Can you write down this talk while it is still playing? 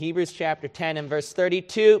Hebrews chapter 10 and verse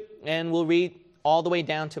 32, and we'll read all the way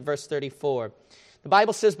down to verse 34. The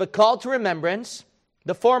Bible says, "But call to remembrance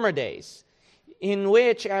the former days, in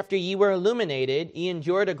which after ye were illuminated, ye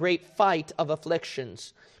endured a great fight of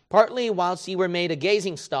afflictions, partly whilst ye were made a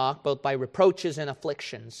gazing stock, both by reproaches and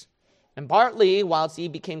afflictions, and partly whilst ye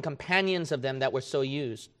became companions of them that were so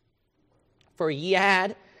used. For ye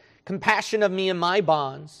had compassion of me in my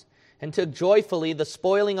bonds, and took joyfully the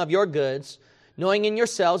spoiling of your goods, knowing in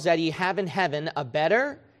yourselves that ye have in heaven a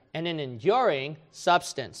better and an enduring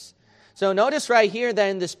substance." So notice right here that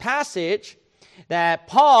in this passage that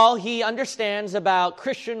Paul, he understands about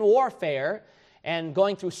Christian warfare and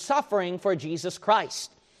going through suffering for Jesus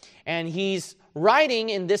Christ. And he's writing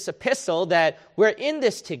in this epistle that we're in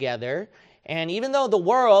this together. And even though the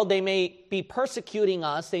world, they may be persecuting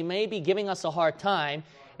us, they may be giving us a hard time,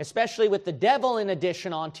 especially with the devil in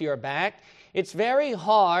addition onto your back, it's very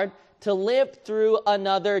hard to live through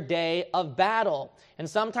another day of battle. And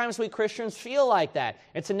sometimes we Christians feel like that.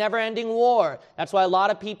 It's a never-ending war. That's why a lot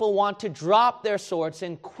of people want to drop their swords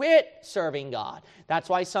and quit serving God. That's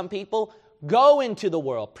why some people go into the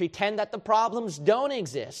world, pretend that the problems don't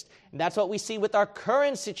exist. And that's what we see with our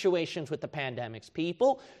current situations with the pandemics.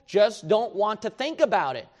 People just don't want to think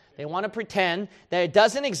about it. They want to pretend that it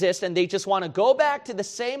doesn't exist, and they just want to go back to the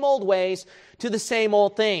same old ways, to the same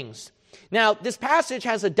old things. Now, this passage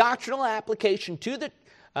has a doctrinal application to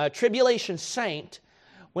the tribulation saint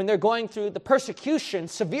when they're going through the persecution,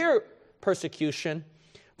 severe persecution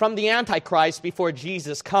from the Antichrist before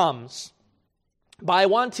Jesus comes. But I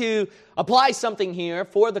want to apply something here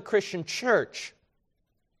for the Christian church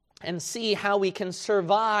and see how we can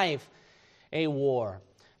survive a war,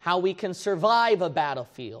 how we can survive a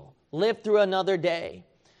battlefield, live through another day.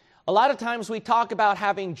 A lot of times we talk about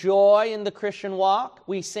having joy in the Christian walk.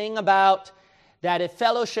 We sing about that if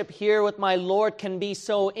fellowship here with my Lord can be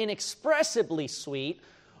so inexpressibly sweet,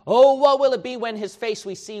 oh, what will it be when his face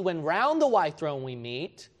we see when round the white throne we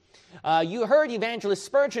meet? You heard Evangelist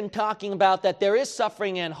Spurgeon talking about that there is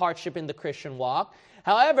suffering and hardship in the Christian walk.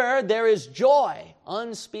 However, there is joy,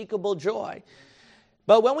 unspeakable joy.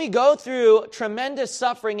 But when we go through tremendous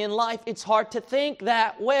suffering in life, it's hard to think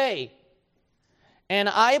that way. And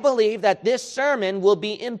I believe that this sermon will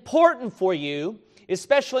be important for you,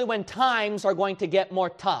 especially when times are going to get more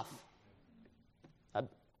tough.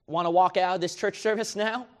 Want to walk out of this church service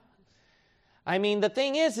now? I mean, the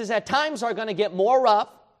thing is that times are going to get more rough.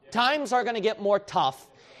 Times are going to get more tough.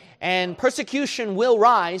 And persecution will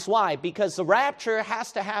rise. Why? Because the rapture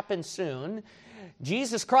has to happen soon.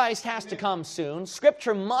 Jesus Christ has to come soon.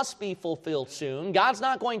 Scripture must be fulfilled soon. God's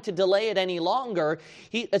not going to delay it any longer.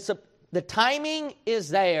 The timing is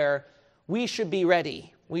there. We should be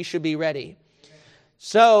ready. We should be ready.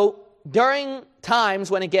 So, during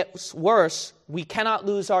times when it gets worse, we cannot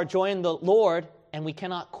lose our joy in the Lord, and we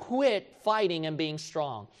cannot quit fighting and being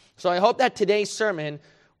strong. So I hope that today's sermon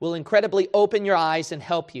will incredibly open your eyes and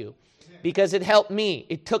help you, because it helped me.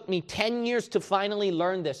 It took me 10 years to finally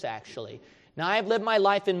learn this, actually. Now, I've lived my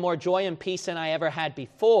life in more joy and peace than I ever had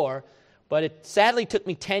before, but it sadly took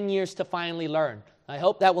me 10 years to finally learn. I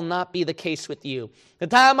hope that will not be the case with you. The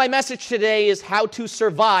title of my message today is How to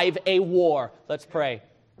Survive a War. Let's pray.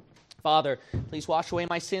 Father, please wash away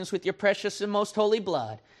my sins with your precious and most holy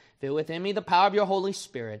blood. Fill within me the power of your Holy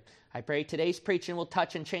Spirit. I pray today's preaching will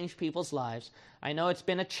touch and change people's lives. I know it's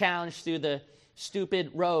been a challenge through the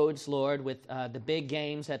stupid roads, Lord, with the big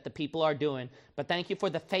games that the people are doing. But thank you for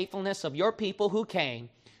the faithfulness of your people who came,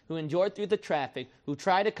 who endured through the traffic, who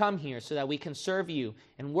tried to come here so that we can serve you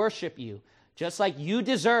and worship you, just like you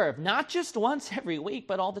deserve, not just once every week,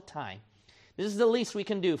 but all the time. This is the least we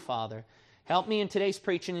can do, Father. Help me in today's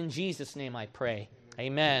preaching. In Jesus' name I pray.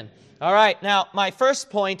 Amen. All right, now my first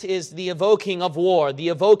point is the evoking of war, the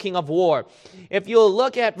evoking of war. If you'll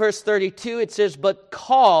look at verse 32, it says, "But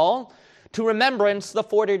call to remembrance the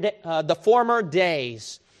former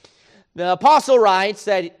days." The apostle writes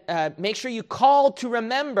that make sure you call to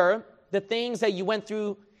remember the things that you went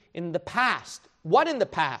through in the past. What in the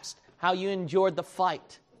past? How you endured the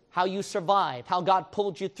fight, how you survived, how God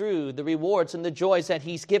pulled you through, the rewards and the joys that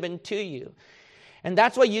he's given to you. And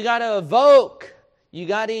that's what you got to evoke. You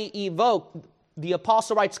got to evoke. The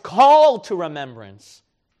apostle writes, call to remembrance.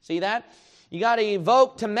 See that? You got to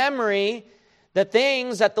evoke to memory the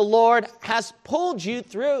things that the Lord has pulled you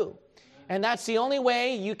through. And that's the only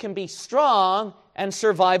way you can be strong and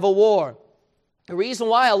survive a war. The reason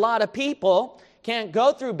why a lot of people can't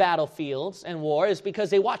go through battlefields and war is because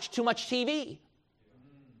they watch too much TV.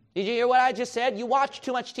 Did you hear what I just said? You watch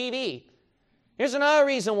too much TV. Here's another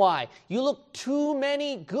reason why. You look too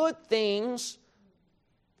many good things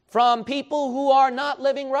from people who are not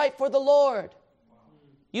living right for the Lord.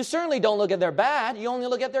 You certainly don't look at their bad. You only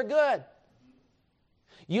look at their good.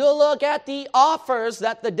 You look at the offers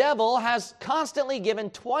that the devil has constantly given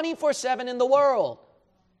 24/7 in the world.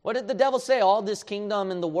 What did the devil say? All this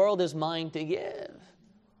kingdom in the world is mine to give.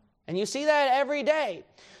 And you see that every day.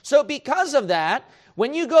 So because of that,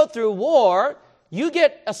 when you go through war, you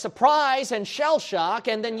get a surprise and shell shock,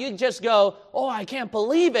 and then you just go, oh, I can't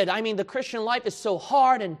believe it. I mean, the Christian life is so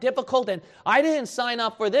hard and difficult, and I didn't sign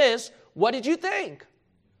up for this. What did you think?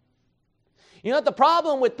 You know what the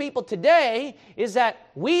problem with people today is that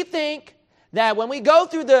we think that when we go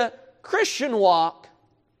through the Christian walk,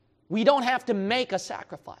 we don't have to make a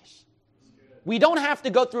sacrifice. We don't have to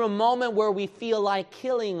go through a moment where we feel like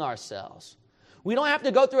killing ourselves. We don't have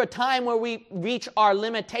to go through a time where we reach our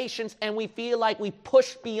limitations and we feel like we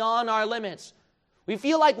push beyond our limits. We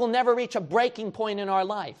feel like we'll never reach a breaking point in our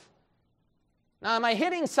life. Now, am I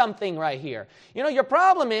hitting something right here? You know, your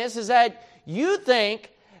problem is that you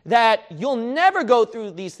think that you'll never go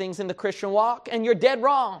through these things in the Christian walk, and you're dead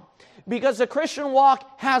wrong. Because the Christian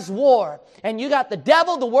walk has war. And you got the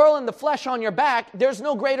devil, the world, and the flesh on your back. There's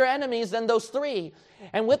no greater enemies than those three.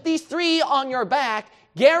 And with these three on your back,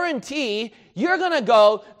 guarantee you're going to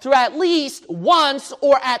go through at least once,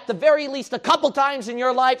 or at the very least a couple times in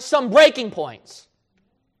your life, some breaking points.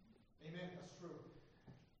 Amen. That's true.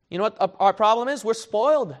 You know what our problem is? We're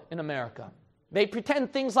spoiled in America. They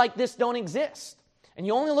pretend things like this don't exist. And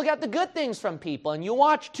you only look at the good things from people, and you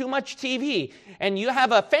watch too much TV, and you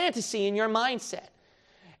have a fantasy in your mindset.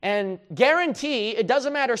 And guarantee, it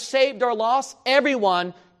doesn't matter saved or lost,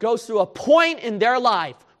 everyone goes through a point in their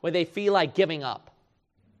life where they feel like giving up.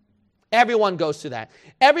 Everyone goes through that.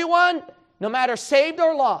 Everyone, no matter saved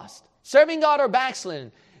or lost, serving God or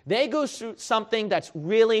backslidden, they go through something that's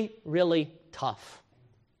really, really tough.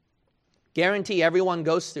 Guarantee everyone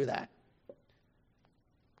goes through that.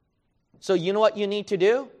 So you know what you need to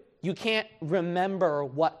do? You can't remember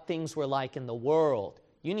what things were like in the world.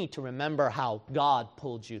 You need to remember how God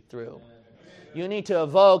pulled you through. You need to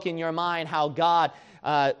evoke in your mind how God,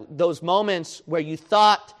 those moments where you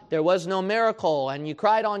thought there was no miracle and you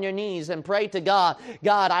cried on your knees and prayed to God,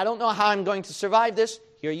 God, I don't know how I'm going to survive this.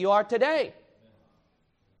 Here you are today.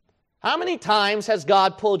 How many times has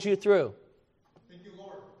God pulled you through? Thank you,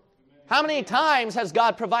 Lord. How many times has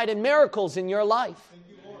God provided miracles in your life?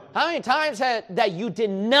 How many times that you did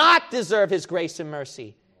not deserve His grace and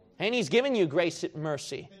mercy, and He's given you grace and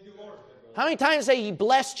mercy? How many times that He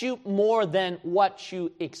blessed you more than what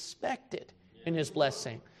you expected in His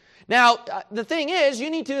blessing? Now, the thing is, you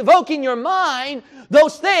need to evoke in your mind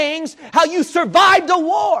those things, how you survived a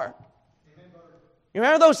war. You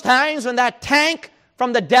remember those times when that tank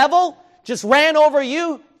from the devil just ran over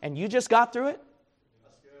you, and you just got through it?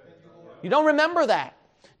 You don't remember that.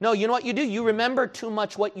 No, you know what you do? You remember too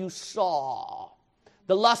much what you saw.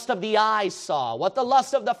 The lust of the eyes saw, what the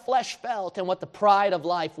lust of the flesh felt, and what the pride of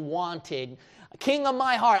life wanted. King of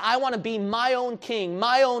my heart, I want to be my own king,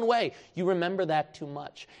 my own way. You remember that too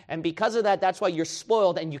much. And because of that, that's why you're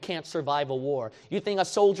spoiled and you can't survive a war. You think a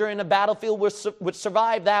soldier in a battlefield would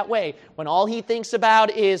survive that way, when all he thinks about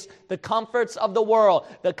is the comforts of the world,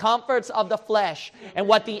 the comforts of the flesh, and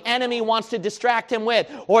what the enemy wants to distract him with?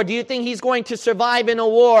 Or do you think he's going to survive in a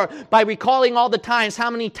war by recalling all the times, how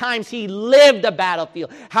many times he lived a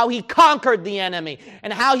battlefield, how he conquered the enemy,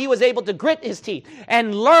 and how he was able to grit his teeth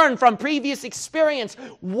and learn from previous experience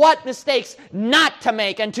what mistakes not to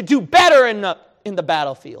make and to do better in the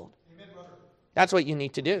battlefield? Amen, brother. That's what you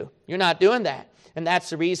need to do. You're not doing that. And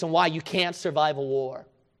that's the reason why you can't survive a war.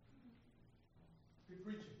 Good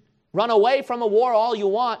preaching. Run away from a war all you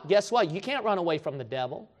want. Guess what? You can't run away from the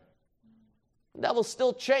devil. The devil will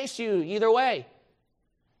still chase you either way.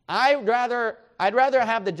 I'd rather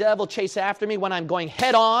have the devil chase after me when I'm going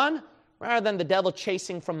head on rather than the devil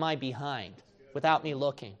chasing from my behind without me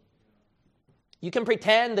looking. You can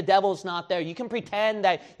pretend the devil's not there. You can pretend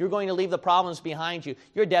that you're going to leave the problems behind you.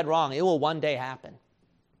 You're dead wrong. It will one day happen.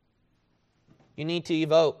 You need to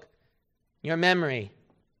evoke your memory.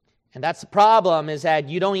 And that's the problem, is that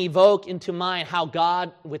you don't evoke into mind how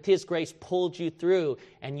God, with His grace, pulled you through,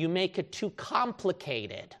 and you make it too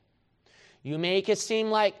complicated. You make it seem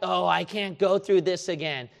like, oh, I can't go through this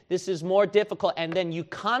again. This is more difficult. And then you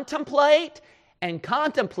contemplate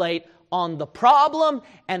on the problem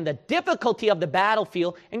and the difficulty of the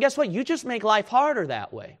battlefield. And guess what? You just make life harder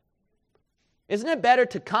that way. Isn't it better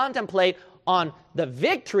to contemplate on the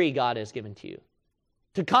victory God has given to you?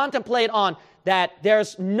 To contemplate on that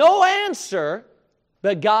there's no answer,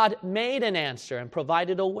 but God made an answer and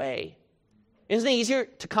provided a way. Isn't it easier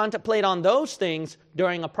to contemplate on those things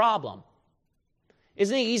during a problem?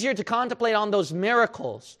 Isn't it easier to contemplate on those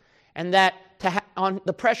miracles and that on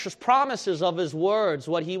the precious promises of His words,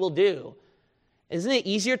 what He will do? Isn't it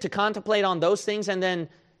easier to contemplate on those things and then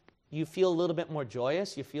you feel a little bit more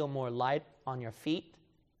joyous? You feel more light on your feet?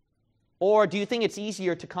 Or do you think it's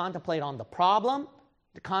easier to contemplate on the problem,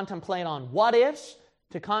 to contemplate on what ifs,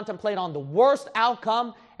 to contemplate on the worst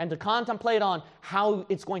outcome, and to contemplate on how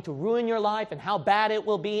it's going to ruin your life and how bad it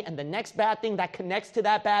will be, and the next bad thing that connects to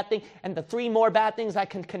that bad thing, and the 3 more bad things that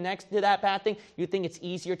can connect to that bad thing? You think it's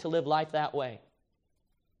easier to live life that way?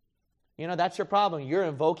 You know, that's your problem. You're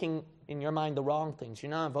invoking in your mind the wrong things. You're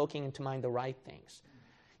not invoking into mind the right things.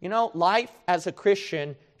 You know, life as a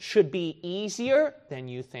Christian should be easier than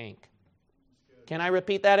you think. Can I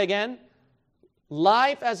repeat that again?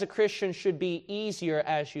 Life as a Christian should be easier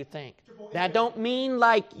as you think. That don't mean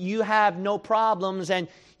like you have no problems and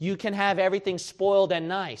you can have everything spoiled and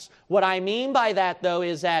nice. What I mean by that, though,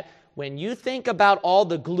 is that when you think about all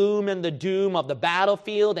the gloom and the doom of the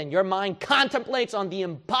battlefield and your mind contemplates on the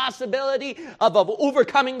impossibility of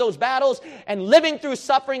overcoming those battles and living through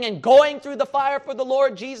suffering and going through the fire for the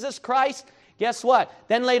Lord Jesus Christ, guess what?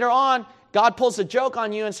 Then later on, God pulls a joke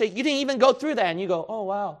on you and says, you didn't even go through that. And you go, oh,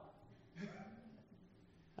 wow.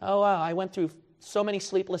 Oh, wow, I went through so many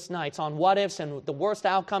sleepless nights on what ifs and the worst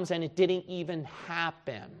outcomes, and it didn't even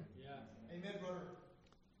happen. Yeah. Amen, brother.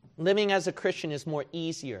 Living as a Christian is more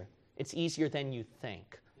easier. It's easier than you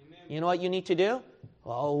think. Amen. You know what you need to do?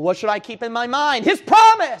 Oh, what should I keep in my mind? His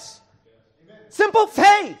promise. Yeah. Simple faith.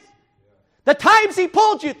 Yeah. The times He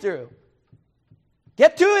pulled you through.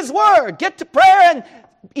 Get to His Word. Get to prayer and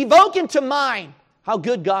evoke into mind how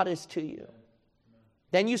good God is to you.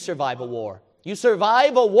 Then you survive a war. You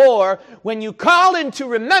survive a war when you call into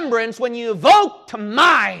remembrance, when you evoke to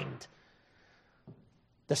mind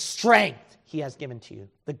the strength He has given to you,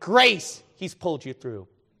 the grace He's pulled you through,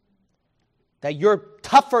 that you're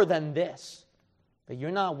tougher than this, that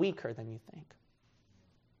you're not weaker than you think,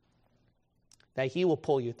 that He will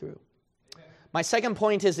pull you through. My second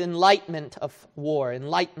point is enlightenment of war.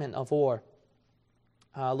 Enlightenment of war.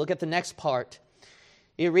 Look at the next part.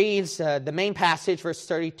 It reads, the main passage, verse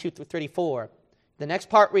 32 through 34. The next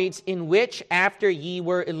part reads, in which after ye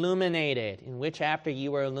were illuminated. In which after ye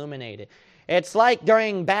were illuminated. It's like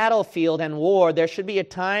during battlefield and war, there should be a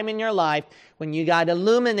time in your life when you got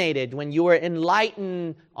illuminated, when you were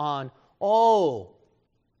enlightened on, oh,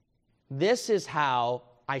 this is how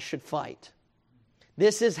I should fight.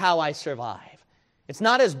 This is how I survive. It's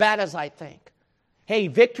not as bad as I think. Hey,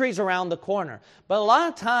 victory's around the corner. But a lot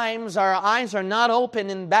of times our eyes are not open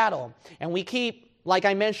in battle. And we keep, like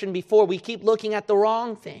I mentioned before, we keep looking at the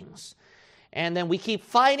wrong things. And then we keep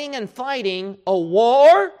fighting and fighting a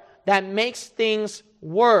war that makes things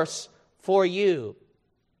worse for you.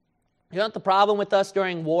 You know what the problem with us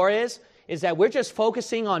during war is? Is that we're just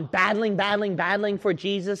focusing on battling for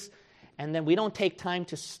Jesus. And then we don't take time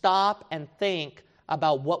to stop and think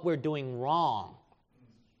about what we're doing wrong.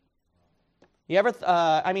 You ever,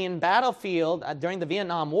 in battlefield, during the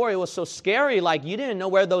Vietnam War, it was so scary, like you didn't know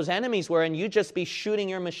where those enemies were, and you'd just be shooting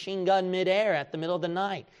your machine gun midair at the middle of the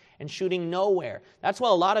night and shooting nowhere. That's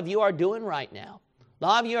what a lot of you are doing right now. A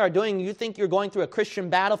lot of you are doing, you think you're going through a Christian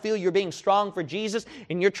battlefield, you're being strong for Jesus,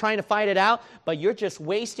 and you're trying to fight it out, but you're just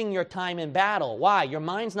wasting your time in battle. Why? Your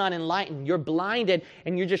mind's not enlightened. You're blinded,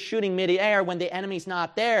 and you're just shooting midair when the enemy's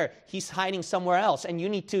not there. He's hiding somewhere else, and you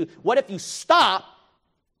need to, what if you stop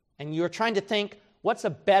and you're trying to think, what's a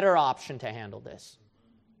better option to handle this?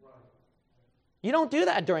 You don't do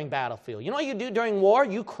that during battlefield. You know what you do during war?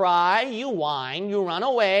 You cry, you whine, you run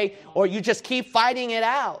away, or you just keep fighting it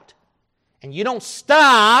out. And you don't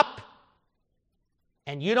stop,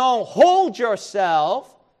 and you don't hold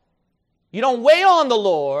yourself, you don't wait on the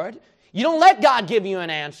Lord, you don't let God give you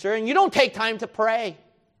an answer, and you don't take time to pray.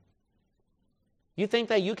 You think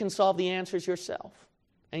that you can solve the answers yourself.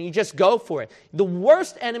 And you just go for it. The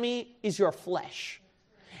worst enemy is your flesh.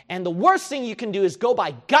 And the worst thing you can do is go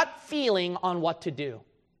by gut feeling on what to do.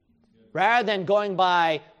 Rather than going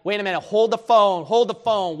by, wait a minute, hold the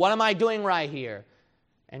phone, what am I doing right here?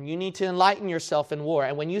 And you need to enlighten yourself in war.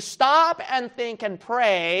 And when you stop and think and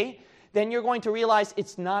pray, then you're going to realize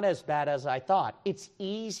it's not as bad as I thought. It's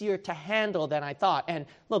easier to handle than I thought. And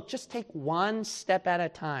look, just take one step at a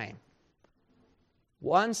time.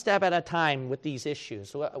 One step at a time with these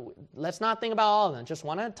issues. Let's not think about all of them. Just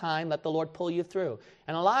one at a time. Let the Lord pull you through.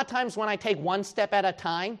 And a lot of times when I take one step at a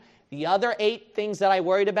time, the other 8 things that I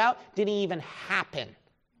worried about didn't even happen.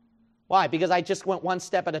 Why? Because I just went one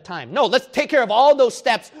step at a time. No, let's take care of all those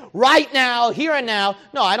steps right now, here and now.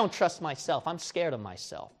 No, I don't trust myself. I'm scared of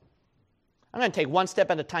myself. I'm going to take one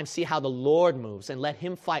step at a time, see how the Lord moves, and let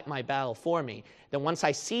Him fight my battle for me. Then once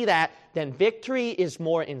I see that, then victory is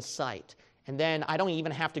more in sight. And then I don't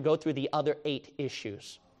even have to go through the other 8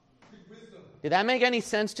 issues. Did that make any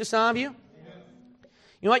sense to some of you?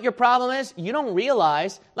 You know what your problem is? You don't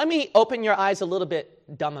realize, let me open your eyes a little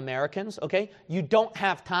bit, dumb Americans, okay? You don't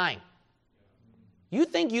have time. You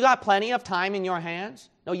think you got plenty of time in your hands?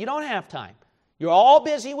 No, you don't have time. You're all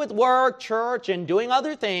busy with work, church, and doing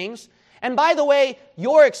other things. And by the way,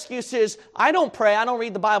 your excuse is, I don't pray, I don't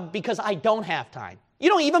read the Bible because I don't have time. You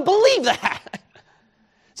don't even believe that.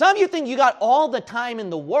 Some of you think you got all the time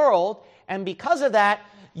in the world, and because of that,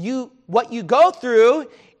 what you go through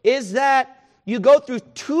is that you go through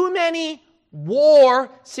too many war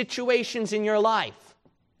situations in your life.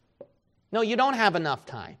 No, you don't have enough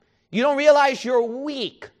time. You don't realize you're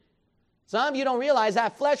weak. Some of you don't realize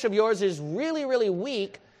that flesh of yours is really, really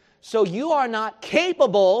weak, so you are not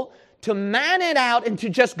capable to man it out and to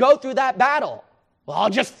just go through that battle. Well, I'll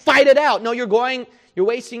just fight it out. No, you're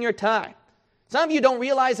wasting your time. Some of you don't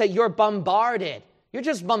realize that you're bombarded. You're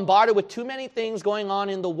just bombarded with too many things going on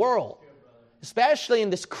in the world, especially in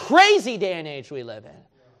this crazy day and age we live in,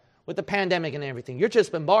 with the pandemic and everything. You're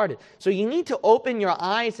just bombarded. So you need to open your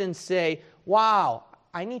eyes and say, wow,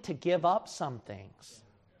 I need to give up some things,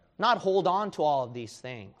 not hold on to all of these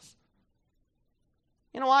things.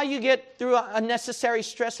 You know why you get through unnecessary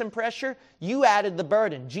stress and pressure? You added the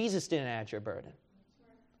burden. Jesus didn't add your burden.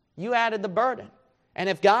 You added the burden. And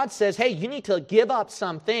if God says, hey, you need to give up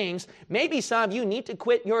some things, maybe some of you need to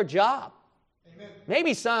quit your job. Amen.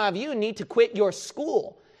 Maybe some of you need to quit your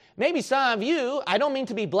school. Maybe some of you, I don't mean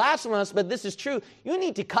to be blasphemous, but this is true, you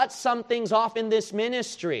need to cut some things off in this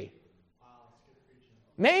ministry.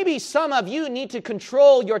 Maybe some of you need to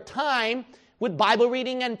control your time with Bible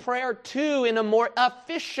reading and prayer too in a more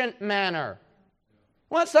efficient manner.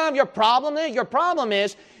 What's some of your problem is? Your problem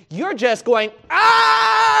is you're just going,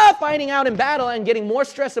 fighting out in battle and getting more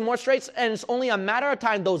stress and more stress, and it's only a matter of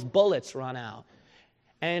time those bullets run out.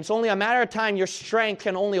 And it's only a matter of time your strength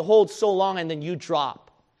can only hold so long and then you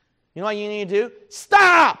drop. You know what you need to do?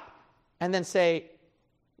 Stop! And then say,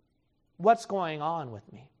 what's going on with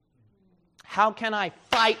me? How can I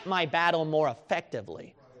fight my battle more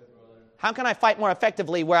effectively? How can I fight more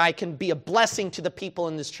effectively where I can be a blessing to the people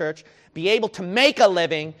in this church, be able to make a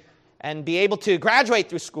living, and be able to graduate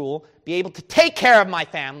through school, be able to take care of my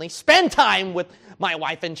family, spend time with my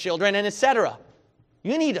wife and children, and etc.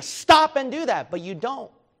 You need to stop and do that, but you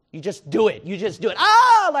don't. You just do it. You just do it.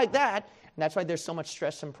 Like that. And that's why there's so much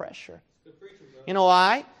stress and pressure. You know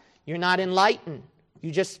why? You're not enlightened.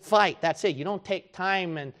 You just fight. That's it. You don't take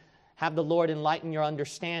time and have the Lord enlighten your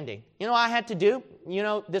understanding. You know what I had to do? You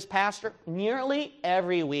know, this pastor, nearly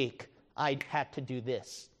every week I had to do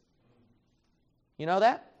this. You know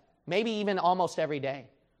that? Maybe even almost every day.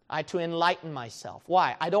 I had to enlighten myself.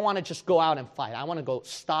 Why? I don't want to just go out and fight. I want to go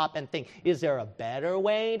stop and think, is there a better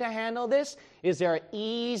way to handle this? Is there an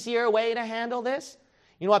easier way to handle this?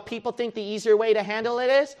 You know what people think the easier way to handle it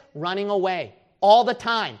is? Running away. All the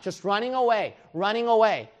time. Just running away. Running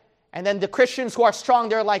away. And then the Christians who are strong,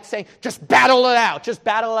 they're like saying, just battle it out. Just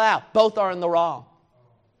battle it out. Both are in the wrong.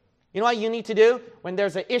 You know what you need to do? When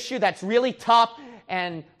there's an issue that's really tough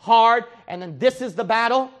and hard, and then this is the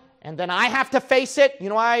battle, and then I have to face it, you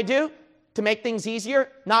know what I do? To make things easier,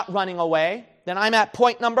 not running away. Then I'm at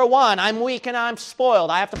point number 1. I'm weak and I'm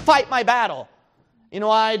spoiled. I have to fight my battle. You know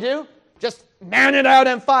what I do? Just man it out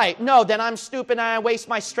and fight. No, then I'm stupid and I waste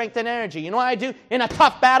my strength and energy. You know what I do in a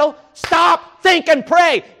tough battle? Stop, think, and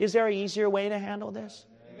pray. Is there an easier way to handle this?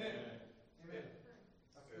 Amen. Amen.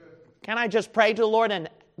 Can I just pray to the Lord and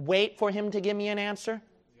wait for Him to give me an answer?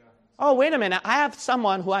 Yeah. Oh, wait a minute. I have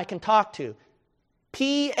someone who I can talk to.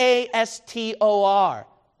 Pastor.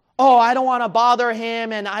 Oh, I don't want to bother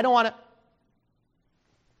him and I don't want to...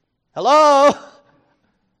 Hello?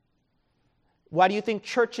 Why do you think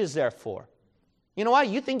church is there for? You know what?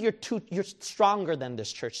 You think you're stronger than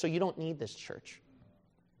this church, so you don't need this church.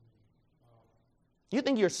 You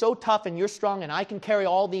think you're so tough and you're strong and I can carry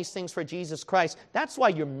all these things for Jesus Christ. That's why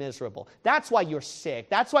you're miserable. That's why you're sick.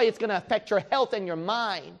 That's why it's going to affect your health and your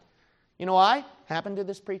mind. You know why? Happened to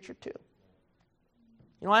this preacher too.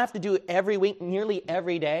 You know, I have to do every week, nearly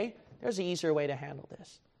every day. There's an easier way to handle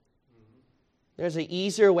this. There's an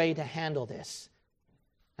easier way to handle this.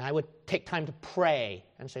 And I would take time to pray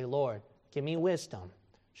and say, Lord, give me wisdom.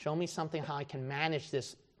 Show me something how I can manage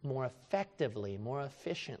this more effectively, more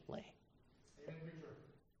efficiently.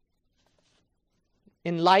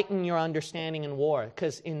 Enlighten your understanding in war.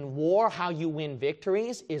 Because in war, how you win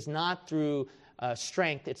victories is not through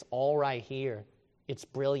strength. It's all right here. It's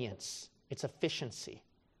brilliance. It's efficiency.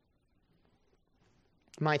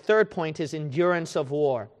 My third point is endurance of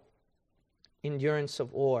war. Endurance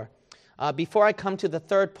of war. Before I come to the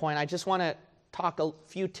third point, I just want to talk a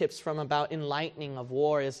few tips from about enlightening of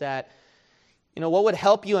war. Is that, what would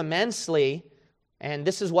help you immensely, and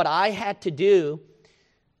this is what I had to do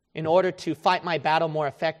in order to fight my battle more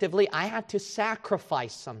effectively. I had to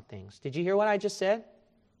sacrifice some things. Did you hear what I just said?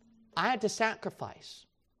 I had to sacrifice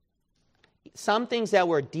some things that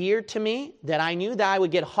were dear to me, that I knew that I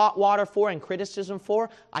would get hot water for and criticism for.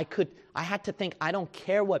 I had to think, I don't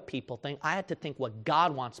care what people think. I had to think what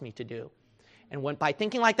God wants me to do. And by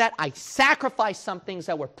thinking like that, I sacrificed some things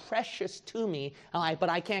that were precious to me, but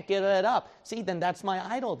I can't give it up. See, then that's my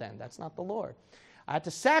idol then. That's not the Lord. I had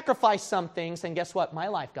to sacrifice some things, and guess what? My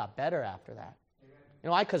life got better after that.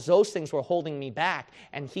 Why? Because those things were holding me back.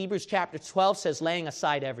 And Hebrews chapter 12 says, laying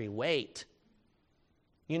aside every weight.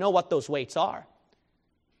 You know what those weights are.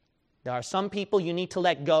 There are some people you need to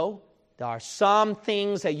let go. There are some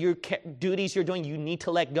things that duties you're doing you need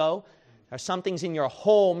to let go. There are some things in your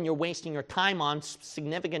home you're wasting your time on,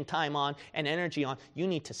 significant time on, and energy on. You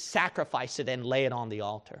need to sacrifice it and lay it on the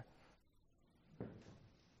altar.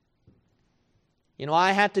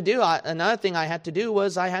 Another thing I had to do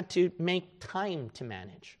was I had to make time to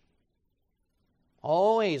manage.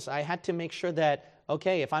 Always, I had to make sure that,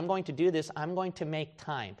 okay, if I'm going to do this, I'm going to make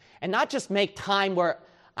time. And not just make time where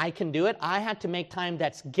I can do it. I had to make time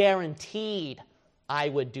that's guaranteed I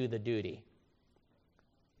would do the duty.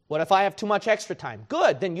 What if I have too much extra time?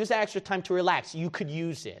 Good, then use that extra time to relax. You could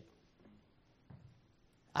use it.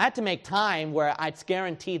 I had to make time where it's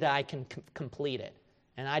guaranteed that I can complete it.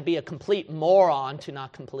 And I'd be a complete moron to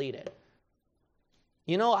not complete it.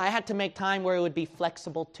 I had to make time where it would be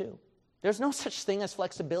flexible too. There's no such thing as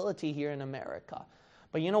flexibility here in America.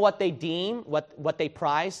 But you know what they deem, what they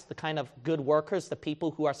prize? The kind of good workers, the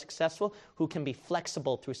people who are successful, who can be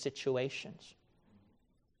flexible through situations.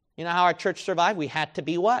 You know how our church survived? We had to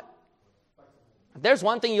be what? If there's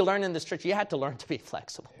one thing you learn in this church, you had to learn to be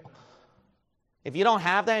flexible. If you don't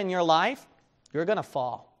have that in your life, you're going to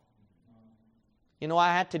fall. You know what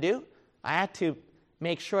I had to do? I had to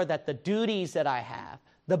make sure that the duties that I have,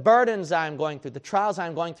 the burdens I'm going through, the trials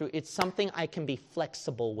I'm going through, it's something I can be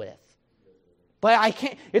flexible with. But I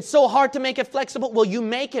can't. It's so hard to make it flexible. Well, you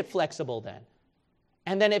make it flexible then.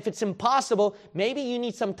 And then if it's impossible, maybe you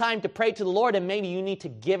need some time to pray to the Lord, and maybe you need to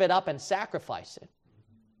give it up and sacrifice it.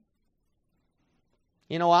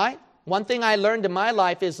 You know why? One thing I learned in my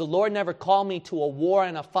life is the Lord never called me to a war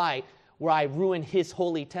and a fight where I ruin His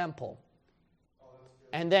holy temple.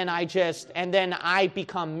 And then I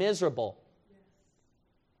become miserable.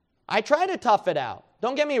 I try to tough it out.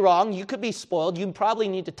 Don't get me wrong, you could be spoiled. You probably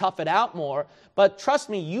need to tough it out more. But trust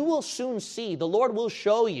me, you will soon see, the Lord will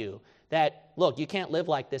show you that, look, you can't live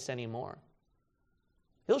like this anymore.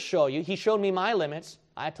 He'll show you. He showed me my limits.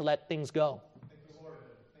 I had to let things go.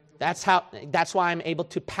 That's why I'm able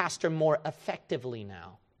to pastor more effectively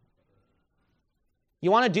now. You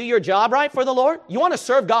want to do your job right for the Lord? You want to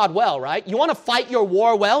serve God well, right? You want to fight your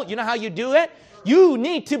war well? You know how you do it? You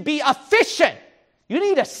need to be efficient. You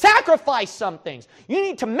need to sacrifice some things. You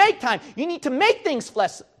need to make time. You need to make things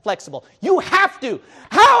flexible. You have to.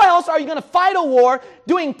 How else are you going to fight a war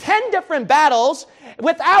doing 10 different battles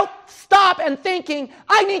without stop and thinking,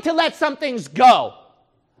 I need to let some things go.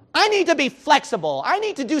 I need to be flexible. I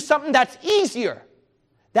need to do something that's easier.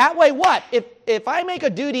 That way what? If I make a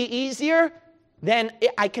duty easier, then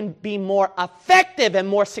I can be more effective and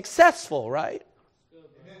more successful, right?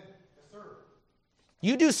 Amen. Yes, sir.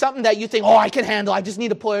 You do something that you think, I can handle, I just need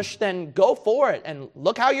to push, then go for it. And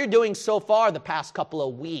look how you're doing so far the past couple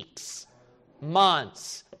of weeks,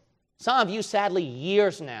 months. Some of you, sadly,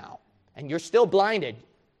 years now. And you're still blinded.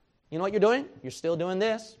 You know what you're doing? You're still doing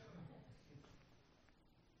this.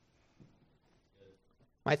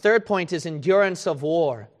 My third point is endurance of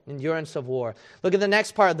war. Endurance of war. Look at the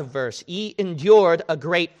next part of the verse. He endured a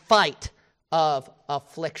great fight of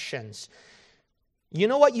afflictions. You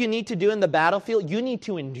know what you need to do in the battlefield? You need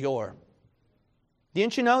to endure.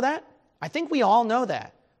 Didn't you know that? I think we all know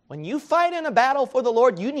that. When you fight in a battle for the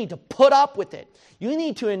Lord, you need to put up with it. You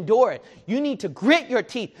need to endure it. You need to grit your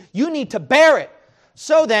teeth. You need to bear it.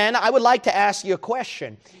 So then, I would like to ask you a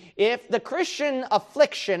question. If the Christian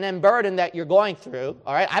affliction and burden that you're going through,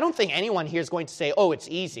 all right, I don't think anyone here is going to say, it's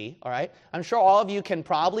easy, all right? I'm sure all of you can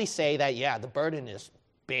probably say that, the burden is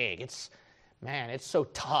big. It's so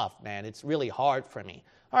tough, man. It's really hard for me.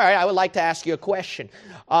 All right, I would like to ask you a question.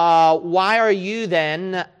 Why are you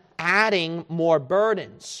then adding more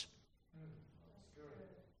burdens?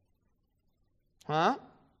 Huh?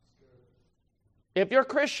 If your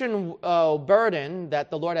Christian burden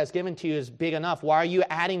that the Lord has given to you is big enough, why are you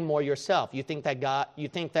adding more yourself? You think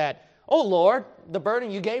that, oh Lord, the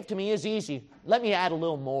burden you gave to me is easy. Let me add a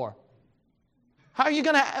little more. How are you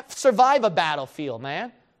going to survive a battlefield,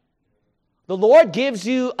 man? The Lord gives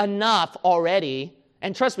you enough already,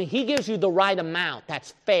 and trust me, He gives you the right amount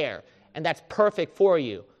that's fair and that's perfect for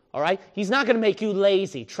you, all right? He's not going to make you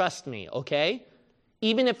lazy, trust me, okay?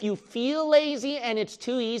 Even if you feel lazy and it's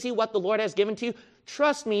too easy what the Lord has given to you,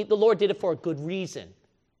 trust me, the Lord did it for a good reason.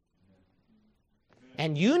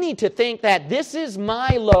 And you need to think that this is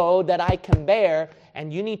my load that I can bear,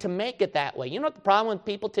 and you need to make it that way. You know what the problem with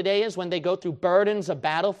people today is when they go through burdens of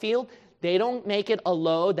battlefield? They don't make it a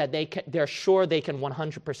load that they're sure they can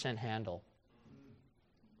 100% handle.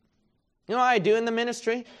 You know what I do in the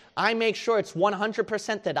ministry? I make sure it's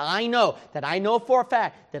 100% that I know for a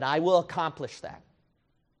fact that I will accomplish that.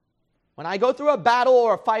 When I go through a battle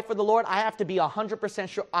or a fight for the Lord, I have to be 100%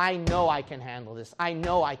 sure I know I can handle this. I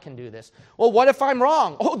know I can do this. Well, what if I'm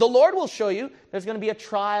wrong? Oh, the Lord will show you. There's going to be a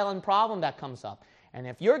trial and problem that comes up. And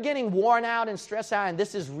if you're getting worn out and stressed out and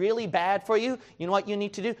this is really bad for you, you know what you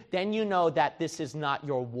need to do? Then you know that this is not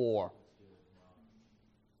your war.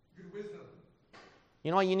 Good wisdom.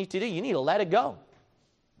 You know what you need to do? You need to let it go.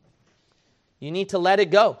 You need to let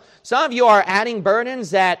it go. Some of you are adding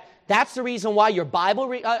burdens that's the reason why your Bible,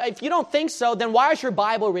 if you don't think so, then why is your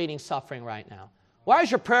Bible reading suffering right now? Why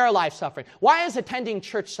is your prayer life suffering? Why is attending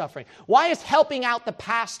church suffering? Why is helping out the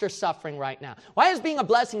pastor suffering right now? Why is being a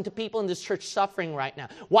blessing to people in this church suffering right now?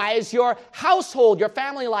 Why is your household, your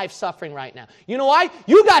family life suffering right now? You know why?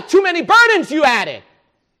 You got too many burdens you added.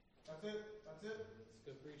 That's it. That's it.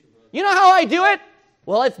 Good preaching, brother. You know how I do it?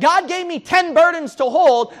 Well, if God gave me 10 burdens to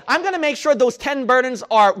hold, I'm going to make sure those 10 burdens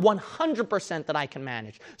are 100% that I can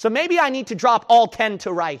manage. So maybe I need to drop all 10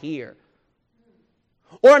 to right here.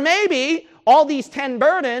 Or maybe all these 10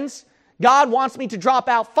 burdens, God wants me to drop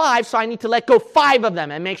out 5, so I need to let go 5 of them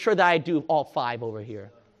and make sure that I do all 5 over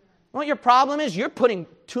here. You know what your problem is? You're putting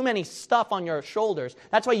too many stuff on your shoulders.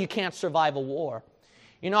 That's why you can't survive a war.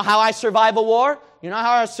 You know how I survive a war? You know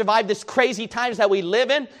how I survive this crazy times that we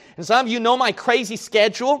live in? And some of you know my crazy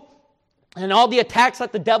schedule and all the attacks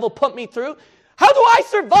that the devil put me through. How do I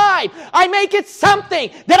survive? I make it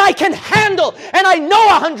something that I can handle and I know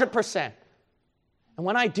 100%. And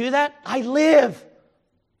when I do that, I live.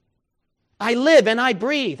 I live and I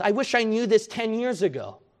breathe. I wish I knew this 10 years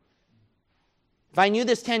ago. If I knew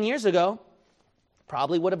this 10 years ago,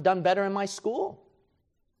 probably would have done better in my school.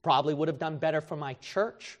 Probably would have done better for my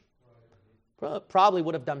church. Probably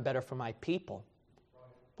would have done better for my people.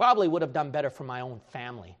 Probably would have done better for my own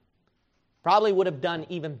family. Probably would have done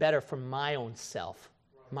even better for my own self,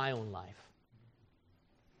 my own life.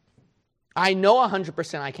 I know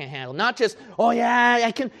 100% I can handle. Not just, oh yeah,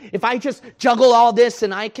 I can, if I just juggle all this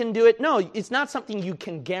and I can do it. No, it's not something you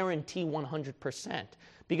can guarantee 100%.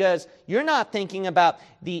 Because you're not thinking about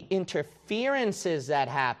the interferences that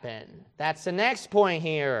happen. That's the next point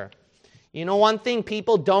here. You know one thing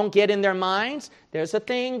people don't get in their minds? There's a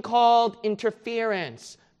thing called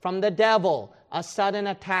interference from the devil, a sudden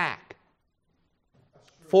attack.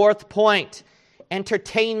 4th point,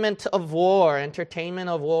 entertainment of war. Entertainment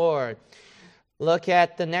of war. Look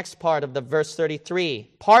at the next part of the verse 33.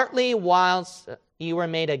 Partly whilst you were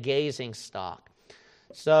made a gazing stock.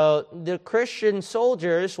 So the Christian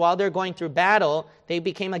soldiers, while they're going through battle, they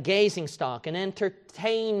became a gazing stock, an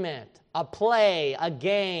entertainment, a play, a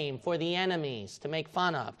game for the enemies to make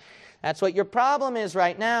fun of. That's what your problem is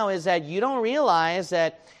right now, is that you don't realize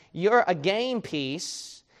that you're a game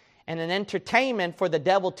piece and an entertainment for the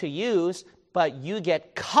devil to use, but you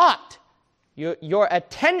get caught. Your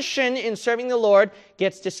attention in serving the Lord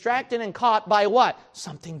gets distracted and caught by what?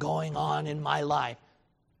 Something going on in my life.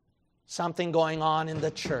 Something going on in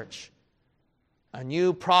the church. A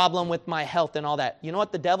new problem with my health and all that. You know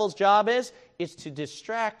what the devil's job is? It's to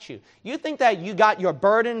distract you. You think that you got your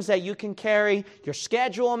burdens that you can carry, your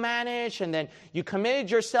schedule managed, and then you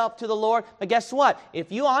committed yourself to the Lord. But guess what?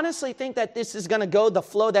 If you honestly think that this is going to go the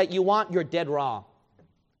flow that you want, you're dead wrong.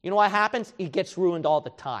 You know what happens? It gets ruined all the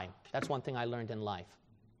time. That's one thing I learned in life.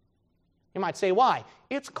 You might say, why?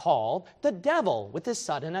 It's called the devil with his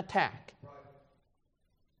sudden attack.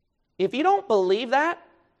 If you don't believe that,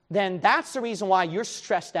 then that's the reason why you're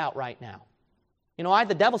stressed out right now. You know why?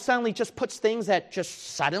 The devil suddenly just puts things that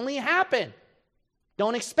just suddenly happen.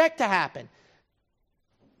 Don't expect to happen.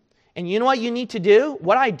 And you know what you need to do?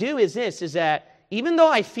 What I do is this, is that even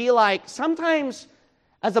though I feel like sometimes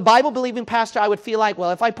as a Bible-believing pastor, I would feel like,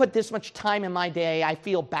 well, if I put this much time in my day, I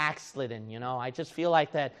feel backslidden, you know. I just feel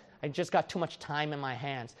like that I just got too much time in my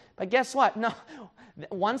hands. But guess what? No,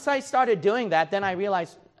 Once I started doing that, then I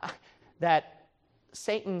realized that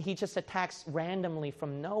Satan, he just attacks randomly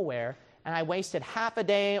from nowhere, and I wasted half a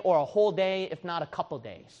day or a whole day, if not a couple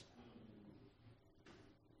days.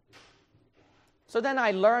 So then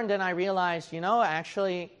I learned and I realized,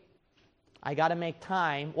 actually, I got to make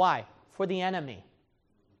time. Why? For the enemy.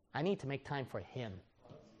 I need to make time for him.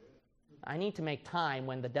 I need to make time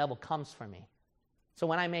when the devil comes for me. So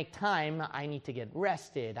when I make time, I need to get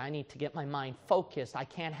rested. I need to get my mind focused. I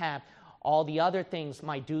can't have all the other things,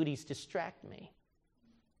 my duties, distract me.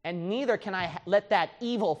 And neither can I let that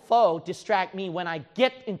evil foe distract me when I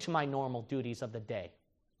get into my normal duties of the day.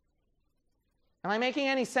 Am I making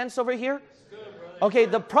any sense over here? Okay,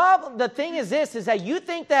 the thing is this, is that you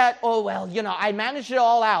think that, I managed it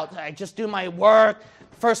all out. I just do my work,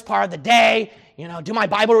 first part of the day, do my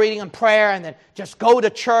Bible reading and prayer, and then just go to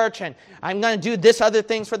church, and I'm going to do this other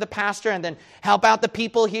things for the pastor, and then help out the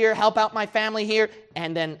people here, help out my family here,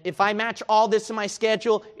 and then if I match all this in my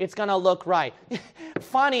schedule, it's going to look right.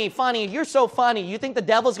 Funny, you're so funny. You think the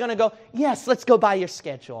devil's going to go, yes, let's go by your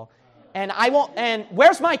schedule. And I won't, and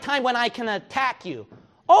where's my time when I can attack you?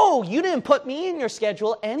 Oh, you didn't put me in your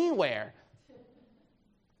schedule anywhere.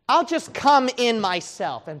 I'll just come in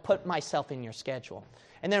myself and put myself in your schedule.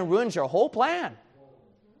 And then it ruins your whole plan.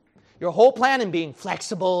 Your whole plan in being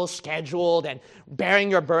flexible, scheduled, and bearing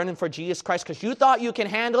your burden for Jesus Christ because you thought you can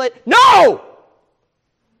handle it. No!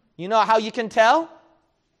 You know how you can tell?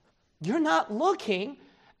 You're not looking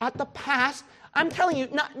at the past. I'm telling you,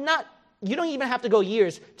 you don't even have to go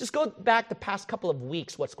years. Just go back the past couple of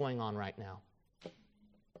weeks, what's going on right now.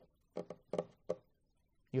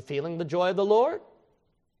 You feeling the joy of the Lord?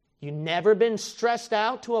 You never been stressed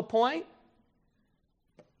out to a point?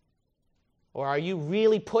 Or are you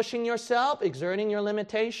really pushing yourself, exerting your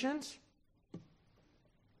limitations?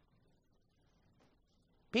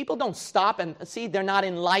 People don't stop and see, they're not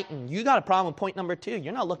enlightened. You got a problem with point number 2.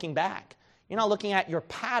 You're not looking back. You're not looking at your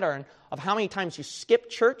pattern of how many times you skip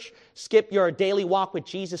church, skip your daily walk with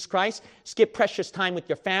Jesus Christ, skip precious time with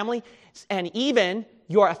your family, and even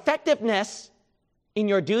your effectiveness in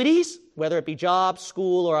your duties, whether it be job,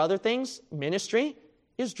 school, or other things, ministry,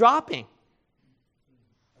 is dropping.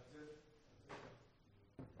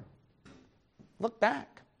 Look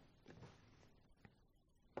back.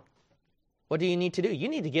 What do you need to do? You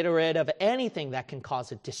need to get rid of anything that can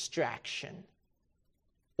cause a distraction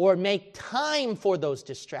or make time for those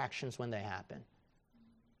distractions when they happen.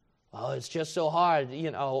 Oh, it's just so hard.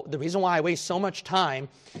 The reason why I waste so much time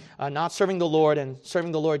not serving the Lord and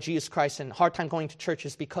serving the Lord Jesus Christ and hard time going to church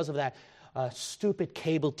is because of that stupid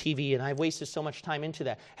cable TV, and I've wasted so much time into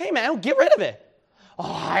that. Hey, man, get rid of it.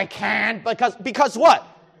 Oh, I can't because what?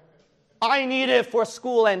 I need it for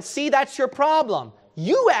school. And see, that's your problem.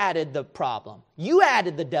 You added the problem. You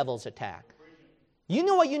added the devil's attack. You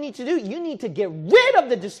know what you need to do? You need to get rid of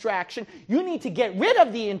the distraction. You need to get rid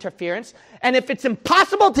of the interference. And if it's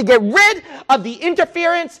impossible to get rid of the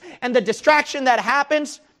interference and the distraction that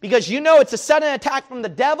happens, because you know it's a sudden attack from the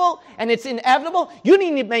devil and it's inevitable, you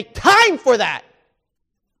need to make time for that.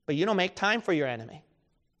 But you don't make time for your enemy.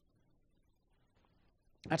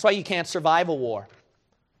 That's why you can't survive a war.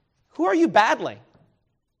 Who are you battling?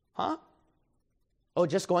 Huh? Oh,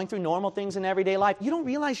 just going through normal things in everyday life. You don't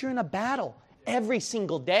realize you're in a battle every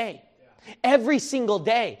single day. Every single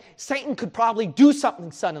day. Satan could probably do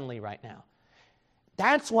something suddenly right now.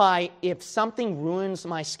 That's why if something ruins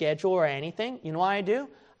my schedule or anything, you know what I do?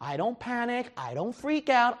 I don't panic. I don't freak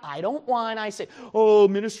out. I don't whine. I say, oh,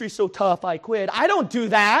 ministry's so tough, I quit. I don't do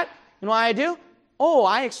that. You know what I do? Oh,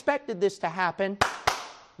 I expected this to happen.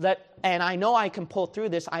 And I know I can pull through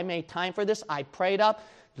this. I made time for this. I prayed up.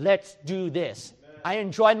 Let's do this. I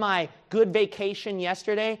enjoyed my good vacation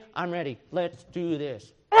yesterday. I'm ready. Let's do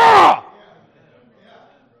this.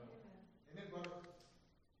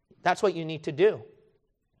 That's what you need to do.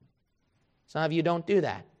 Some of you don't do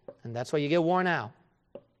that, and that's why you get worn out.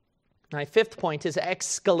 My 5th point is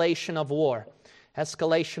escalation of war.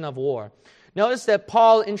 Escalation of war. Notice that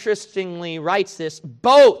Paul interestingly writes this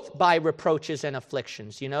both by reproaches and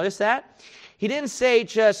afflictions. You notice that? He didn't say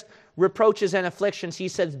just reproaches and afflictions. He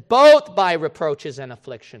says both by reproaches and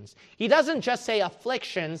afflictions. He doesn't just say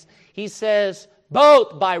afflictions. He says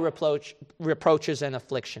both by reproaches and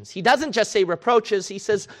afflictions. He doesn't just say reproaches. He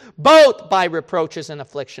says both by reproaches and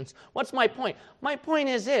afflictions. What's my point? My point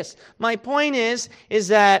is this. My point is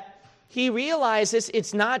that he realizes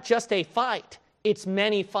it's not just a fight. It's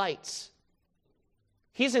many fights.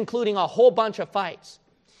 He's including a whole bunch of fights.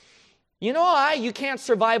 You know why you can't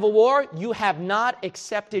survive a war? You have not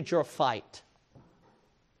accepted your fight.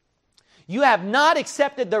 You have not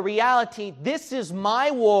accepted the reality, this is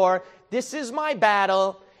my war, This is my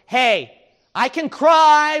battle. Hey, I can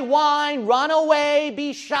cry, whine, run away,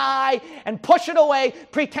 be shy, and push it away,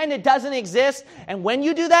 pretend it doesn't exist. And when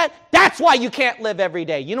you do that, that's why you can't live every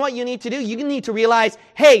day. You know what you need to do? You need to realize,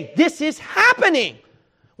 hey, this is happening,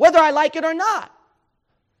 whether I like it or not.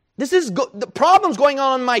 This is the problems going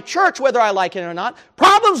on in my church, whether I like it or not.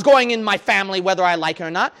 Problems going in my family, whether I like it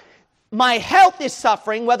or not. My health is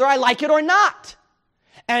suffering, whether I like it or not.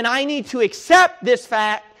 And I need to accept this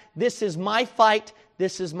fact. This is my fight.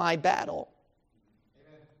 This is my battle.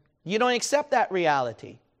 You don't accept that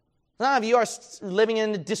reality. Some of you are living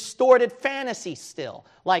in a distorted fantasy still.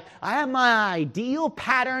 Like, I have my ideal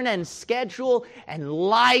pattern and schedule and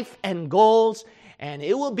life and goals, and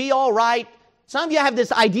it will be all right. Some of you have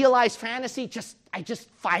this idealized fantasy, I just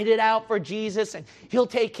fight it out for Jesus, and He'll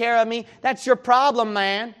take care of me. That's your problem,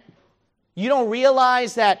 man. You don't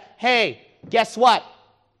realize that, hey, guess what?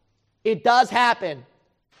 It does happen.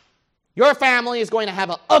 Your family is going to have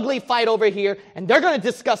an ugly fight over here, and they're going to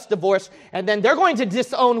discuss divorce, and then they're going to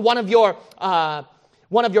disown one of your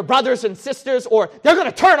brothers and sisters, or they're going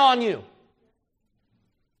to turn on you.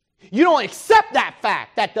 You don't accept that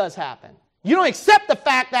fact that does happen. You don't accept the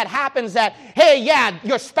fact that happens that, hey, yeah,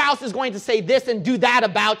 your spouse is going to say this and do that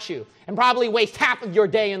about you, and probably waste half of your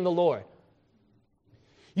day in the Lord.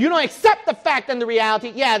 You don't accept the fact and the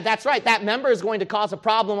reality, yeah, that's right, that member is going to cause a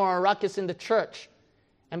problem or a ruckus in the church.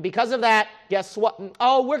 And because of that, guess what?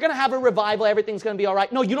 Oh, we're going to have a revival. Everything's going to be all right.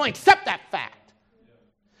 No, you don't accept that fact.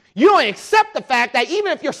 You don't accept the fact that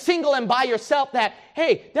even if you're single and by yourself, that,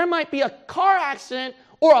 hey, there might be a car accident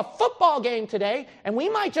or a football game today, and we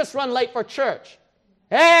might just run late for church.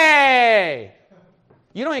 Hey!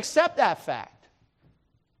 You don't accept that fact.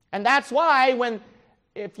 And that's why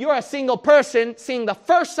if you're a single person, seeing the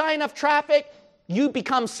first sign of traffic, you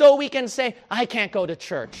become so weak and say, I can't go to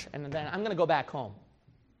church, and then I'm going to go back home.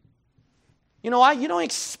 You know why? You don't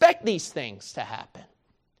expect these things to happen.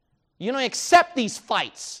 You don't accept these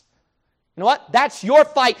fights. You know what? That's your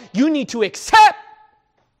fight. You need to accept.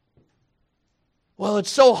 Well,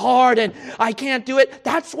 it's so hard and I can't do it.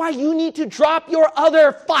 That's why you need to drop your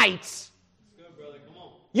other fights. Let's go, brother. Come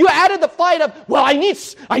on. You added the fight of, well, I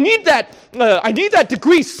need that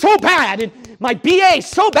degree so bad, and my BA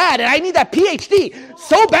so bad, and I need that PhD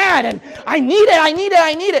so bad, and I need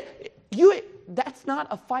it. That's not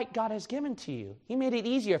a fight God has given to you. He made it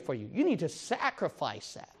easier for you. You need to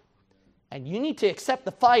sacrifice that. And you need to accept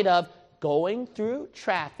the fight of going through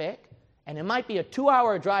traffic, and it might be a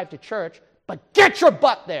 2-hour drive to church, but get your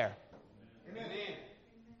butt there. Amen.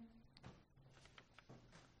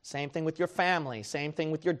 Same thing with your family, same thing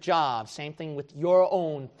with your job, same thing with your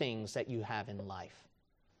own things that you have in life.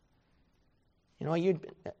 You know, you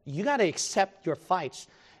got to accept your fights.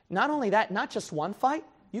 Not only that, not just one fight.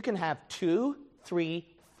 You can have 2, 3,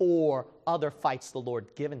 4 other fights the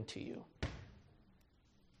Lord given to you.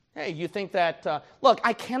 Hey, you think that, look,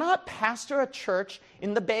 I cannot pastor a church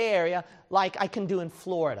in the Bay Area like I can do in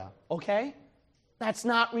Florida, okay? That's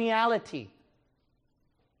not reality.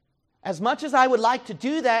 As much as I would like to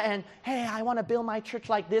do that, and hey, I want to build my church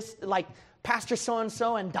like this, like Pastor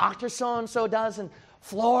so-and-so and Dr. so-and-so does in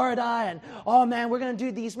Florida, and oh man, we're going to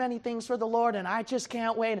do these many things for the Lord, and I just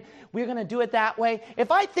can't wait. We're going to do it that way. If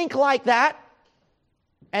I think like that,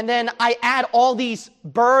 and then I add all these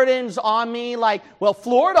burdens on me, like, well,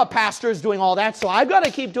 Florida pastor is doing all that, so I've got to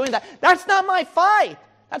keep doing that. That's not my fight.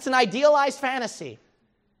 That's an idealized fantasy.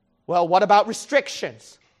 Well, what about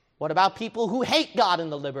restrictions? What about people who hate God in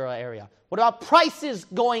the liberal area? What about prices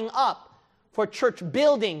going up for church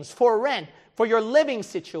buildings, for rent, for your living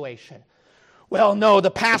situation? Well, no, the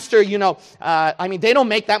pastor, they don't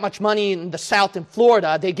make that much money in the South in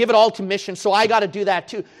Florida. They give it all to missions, so I got to do that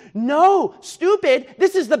too. No, stupid.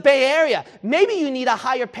 This is the Bay Area. Maybe you need a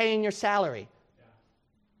higher pay in your salary.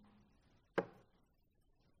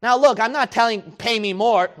 Now, look, I'm not telling pay me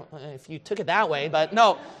more, if you took it that way, but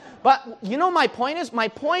no. But you know my point is? My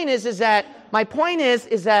point is that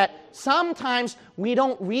sometimes we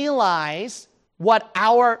don't realize what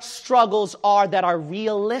our struggles are that are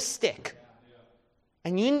realistic.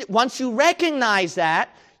 And once you recognize that,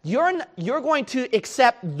 you're going to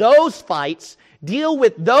accept those fights, deal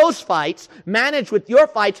with those fights, manage with your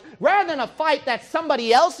fights, rather than a fight that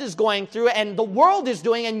somebody else is going through and the world is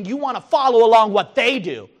doing, and you want to follow along what they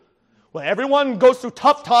do. Well, everyone goes through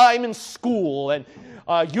tough time in school and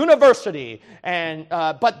university, and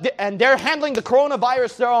they're handling the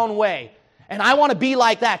coronavirus their own way, and I want to be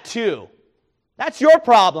like that too. That's your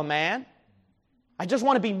problem, man. I just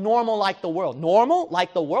want to be normal like the world. Normal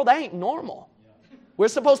like the world? That ain't normal. We're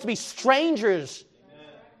supposed to be strangers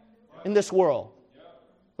in this world.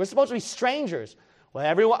 We're supposed to be strangers.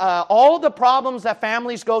 Well, all the problems that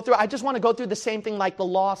families go through, I just want to go through the same thing like the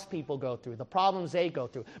lost people go through, the problems they go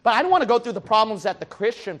through. But I don't want to go through the problems that the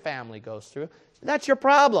Christian family goes through. That's your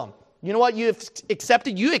problem. You know what you've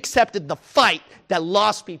accepted? You accepted the fight that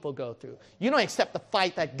lost people go through. You don't accept the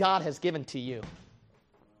fight that God has given to you.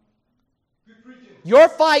 Your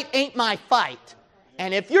fight ain't my fight.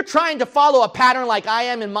 And if you're trying to follow a pattern like I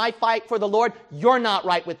am in my fight for the Lord, you're not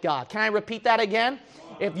right with God. Can I repeat that again?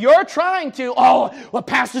 If you're trying to, what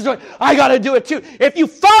pastor's doing, I got to do it too. If you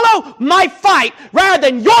follow my fight rather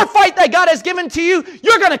than your fight that God has given to you,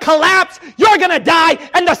 you're going to collapse, you're going to die,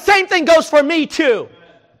 and the same thing goes for me too.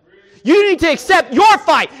 You need to accept your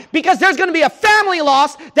fight because there's going to be a family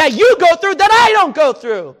loss that you go through that I don't go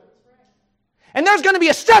through. And there's going to be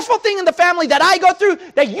a stressful thing in the family that I go through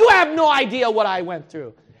that you have no idea what I went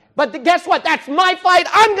through. But guess what? That's my fight.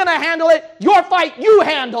 I'm going to handle it. Your fight, you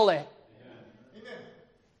handle it.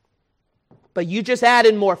 But you just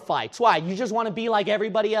added more fights. Why? You just want to be like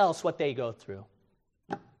everybody else, what they go through.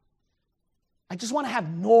 I just want to have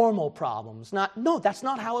normal problems. No, that's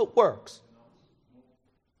not how it works.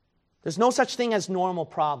 There's no such thing as normal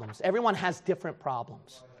problems. Everyone has different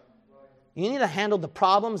problems. You need to handle the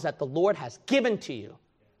problems that the Lord has given to you,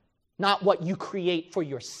 not what you create for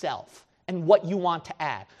yourself and what you want to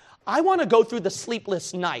add. I want to go through the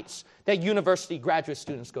sleepless nights that university graduate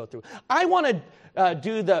students go through. I want to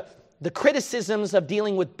do the criticisms of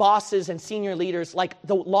dealing with bosses and senior leaders like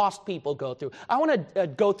the lost people go through. I want to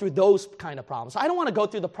go through those kind of problems. I don't want to go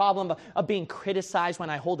through the problem of being criticized when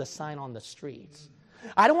I hold a sign on the streets.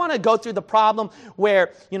 I don't want to go through the problem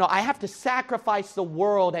where, I have to sacrifice the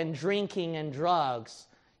world and drinking and drugs.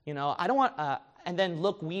 I don't want, and then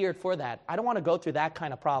look weird for that. I don't want to go through that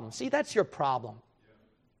kind of problem. See, that's your problem.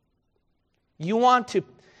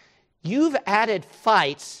 You've added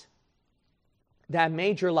fights that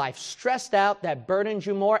made your life stressed out, that burdened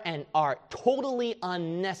you more, and are totally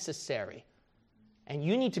unnecessary. And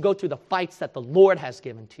you need to go through the fights that the Lord has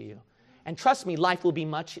given to you. And trust me, life will be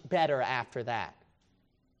much better after that.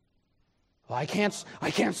 Well, I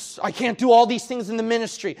can't do all these things in the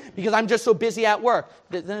ministry because I'm just so busy at work.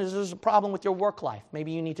 Then there's a problem with your work life.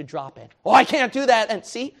 Maybe you need to drop it. Oh, I can't do that. And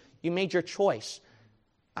see, you made your choice.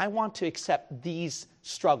 I want to accept these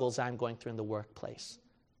struggles I'm going through in the workplace.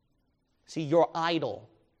 See, your idol.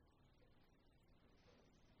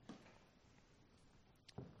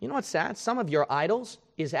 You know what's sad? Some of your idols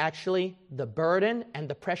is actually the burden and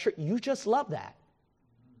the pressure. You just love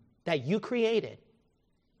that you created.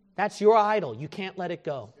 That's your idol. You can't let it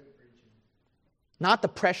go. Not the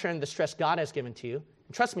pressure and the stress God has given to you.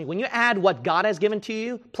 And trust me, when you add what God has given to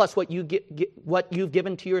you plus what you've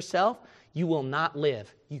given to yourself, you will not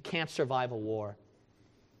live. You can't survive a war.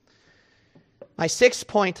 My sixth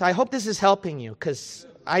point, I hope this is helping you because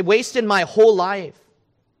I wasted my whole life.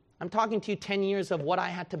 I'm talking to you 10 years of what I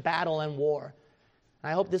had to battle and war.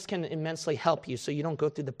 I hope this can immensely help you so you don't go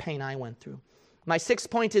through the pain I went through. My sixth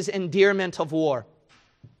point is endearment of war.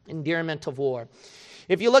 Endearment of war.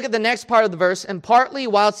 If you look at the next part of the verse, and partly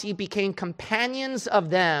whilst ye became companions of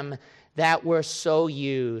them that were so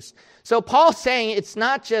used. So Paul's saying it's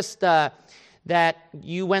not just that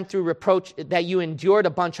you went through reproach, that you endured a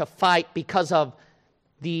bunch of fight because of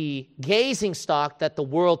the gazing stock that the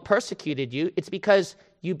world persecuted you. It's because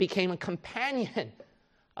you became a companion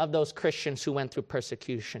of those Christians who went through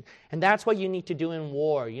persecution. And that's what you need to do in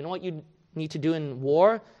war. You know what you need to do in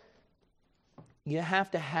war? You have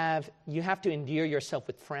to endear yourself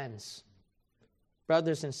with friends,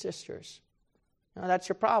 brothers and sisters. That's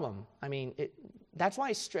your problem. That's why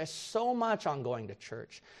I stress so much on going to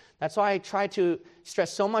church. That's why I try to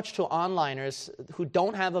stress so much to onliners who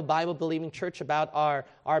don't have a Bible-believing church about our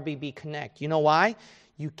RBB Connect. You know why?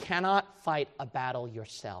 You cannot fight a battle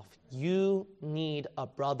yourself. You need a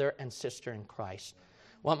brother and sister in Christ.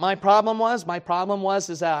 What my problem was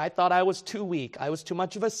is that I thought I was too weak. I was too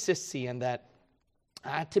much of a sissy, and that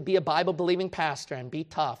I had to be a Bible-believing pastor and be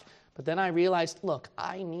tough. But then I realized, look,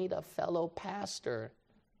 I need a fellow pastor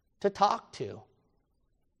to talk to.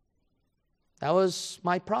 That was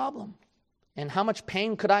my problem. And how much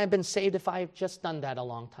pain could I have been saved if I had just done that a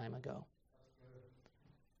long time ago?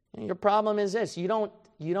 And your problem is this. You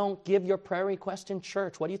don't give your prayer request in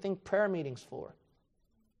church. What do you think prayer meeting's for?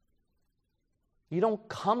 You don't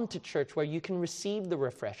come to church where you can receive the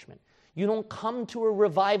refreshment. You don't come to a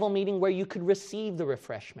revival meeting where you could receive the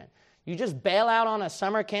refreshment. You just bail out on a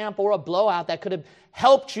summer camp or a blowout that could have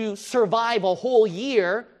helped you survive a whole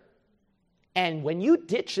year. And when you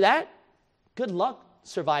ditch that, good luck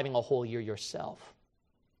surviving a whole year yourself.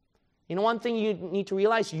 You know one thing you need to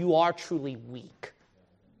realize? You are truly weak.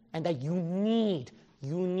 And that you need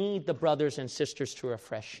You need the brothers and sisters to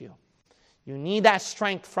refresh you. You need that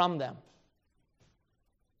strength from them.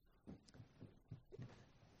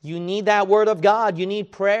 You need that word of God. You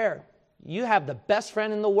need prayer. You have the best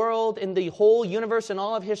friend in the world, in the whole universe, and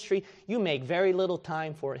all of history. You make very little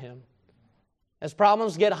time for him. As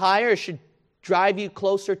problems get higher, it should drive you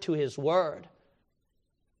closer to his word.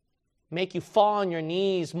 Make you fall on your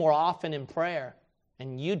knees more often in prayer.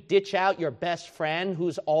 And you ditch out your best friend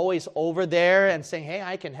who's always over there and saying, hey,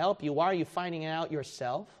 I can help you. Why are you finding it out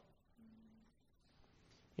yourself?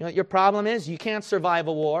 You know what your problem is? You can't survive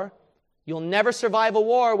a war. You'll never survive a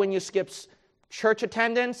war when you skip church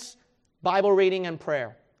attendance, Bible reading, and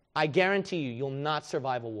prayer. I guarantee you, you'll not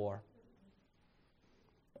survive a war.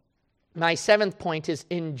 My 7th point is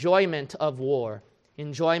enjoyment of war.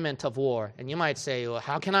 Enjoyment of war. And you might say, well,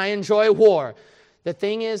 how can I enjoy war? The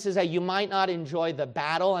thing is that you might not enjoy the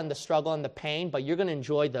battle and the struggle and the pain, but you're going to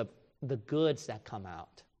enjoy the goods that come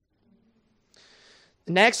out.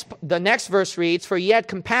 The next verse reads, for ye had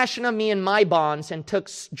compassion of me in my bonds, and took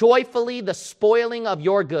joyfully the spoiling of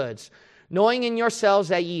your goods, knowing in yourselves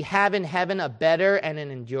that ye have in heaven a better and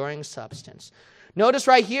an enduring substance. Notice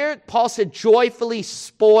right here, Paul said joyfully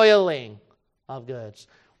spoiling of goods.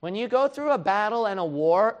 When you go through a battle and a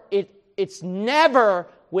war, it's never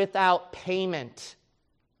without payment.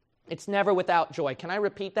 It's never without joy. Can I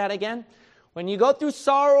repeat that again? When you go through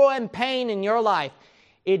sorrow and pain in your life,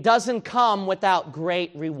 it doesn't come without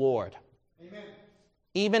great reward. Amen.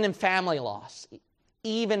 Even in family loss,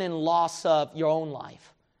 even in loss of your own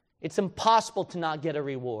life. It's impossible to not get a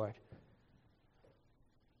reward.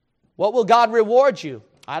 What will God reward you?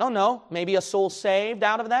 I don't know. Maybe a soul saved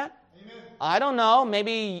out of that? Amen. I don't know.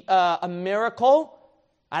 Maybe a miracle.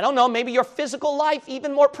 I don't know. Maybe your physical life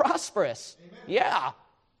even more prosperous. Amen. Yeah.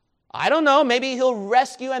 I don't know. Maybe he'll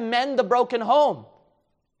rescue and mend the broken home.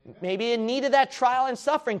 Maybe it needed that trial and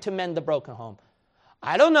suffering to mend the broken home.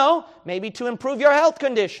 I don't know. Maybe to improve your health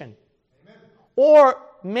condition. Amen. Or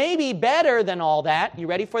maybe better than all that, you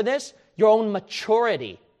ready for this? Your own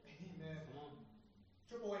maturity. Amen.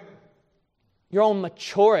 Triple amen. Your own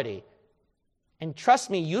maturity. And trust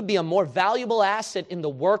me, you'd be a more valuable asset in the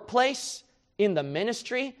workplace, in the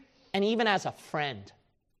ministry, and even as a friend.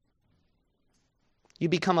 You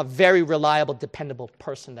become a very reliable, dependable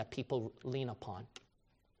person that people lean upon.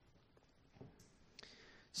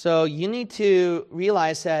 So you need to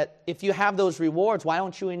realize that if you have those rewards, why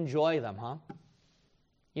don't you enjoy them, huh?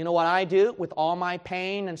 You know what I do with all my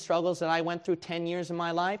pain and struggles that I went through 10 years in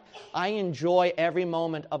my life? I enjoy every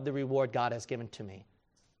moment of the reward God has given to me.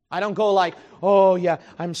 I don't go like, oh yeah,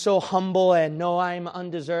 I'm so humble and no, I'm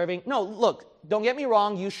undeserving. No, look, don't get me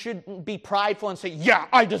wrong. You shouldn't be prideful and say, yeah,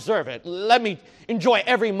 I deserve it. Let me enjoy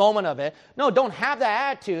every moment of it. No, don't have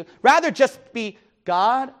that attitude. Rather just be,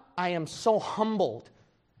 God, I am so humbled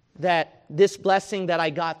that this blessing that I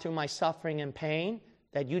got through my suffering and pain,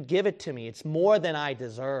 that you'd give it to me. It's more than I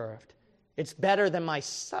deserved. It's better than my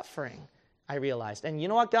suffering, I realized. And you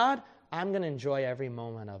know what, God? I'm going to enjoy every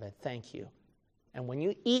moment of it. Thank you. And when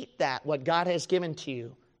you eat that, what God has given to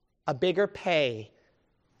you, a bigger pay,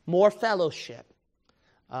 more fellowship,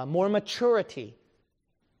 more maturity,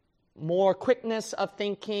 more quickness of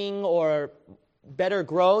thinking or better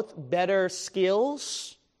growth, better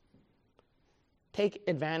skills, take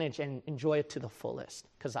advantage and enjoy it to the fullest,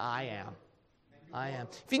 because I am.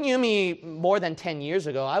 If you knew me more than 10 years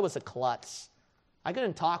ago, I was a klutz. I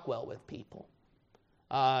couldn't talk well with people.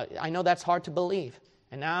 I know that's hard to believe.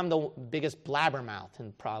 And now I'm the biggest blabbermouth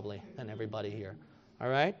than everybody here. All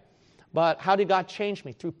right? But how did God change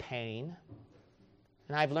me? Through pain.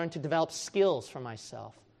 And I've learned to develop skills for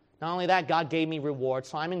myself. Not only that, God gave me rewards,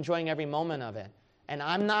 so I'm enjoying every moment of it. And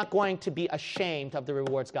I'm not going to be ashamed of the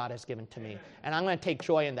rewards God has given to me. And I'm going to take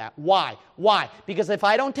joy in that. Why? Why? Because if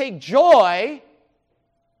I don't take joy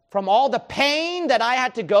from all the pain that I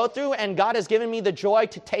had to go through, and God has given me the joy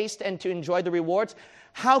to taste and to enjoy the rewards,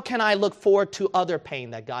 how can I look forward to other pain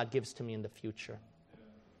that God gives to me in the future?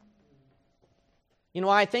 You know,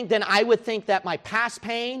 I think then I would think that my past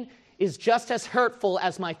pain is just as hurtful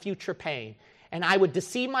as my future pain. And I would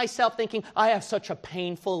deceive myself thinking, I have such a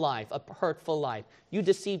painful life, a hurtful life. You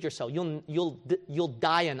deceived yourself. You'll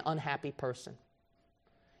die an unhappy person.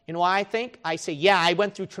 You know what I think? I say, yeah, I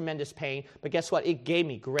went through tremendous pain, but guess what? It gave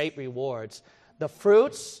me great rewards. The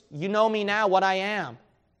fruits, you know me now, what I am.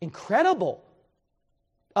 Incredible.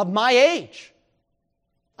 Of my age.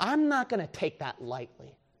 I'm not going to take that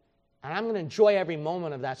lightly. And I'm going to enjoy every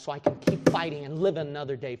moment of that so I can keep fighting and live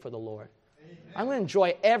another day for the Lord. Amen. I'm going to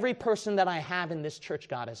enjoy every person that I have in this church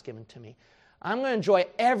God has given to me. I'm going to enjoy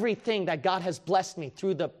everything that God has blessed me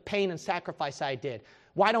through the pain and sacrifice I did.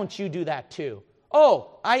 Why don't you do that too?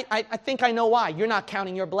 Oh, I think I know why. You're not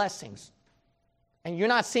counting your blessings. And you're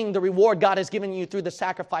not seeing the reward God has given you through the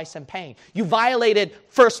sacrifice and pain. You violated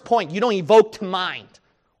first point. You don't evoke to mind.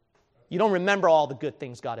 You don't remember all the good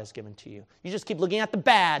things God has given to you. You just keep looking at the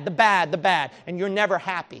bad, and you're never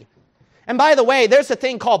happy. And by the way, there's a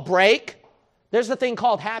thing called break. There's a thing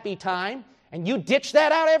called happy time. And you ditch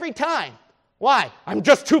that out every time. Why? I'm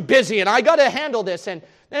just too busy and I got to handle this.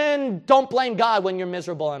 And don't blame God when you're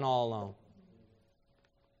miserable and all alone.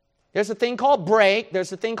 There's a thing called break.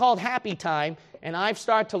 There's a thing called happy time. And I've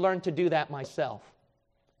started to learn to do that myself.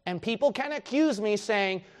 And people can accuse me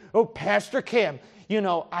saying, oh, Pastor Kim,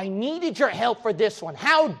 I needed your help for this one.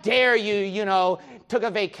 How dare you, took a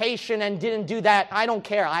vacation and didn't do that. I don't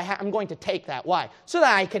care. I'm going to take that. Why? So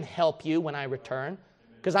that I can help you when I return.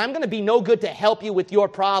 Because I'm going to be no good to help you with your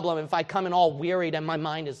problem if I come in all wearied and my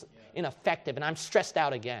mind is ineffective and I'm stressed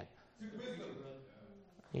out again.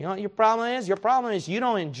 You know what your problem is? Your problem is you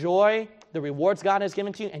don't enjoy the rewards God has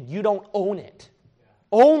given to you and you don't own it.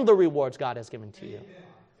 Own the rewards God has given to you.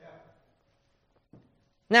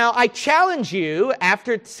 Now, I challenge you,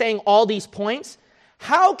 after saying all these points,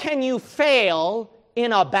 how can you fail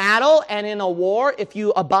in a battle and in a war if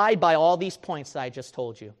you abide by all these points that I just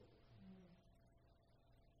told you?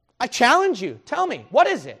 I challenge you. Tell me, what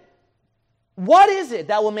is it? What is it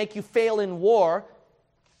that will make you fail in war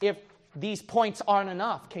if these points aren't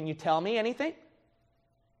enough? Can you tell me anything?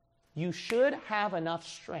 You should have enough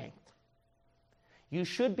strength. You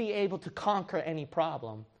should be able to conquer any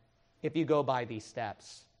problem if you go by these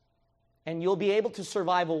steps. And you'll be able to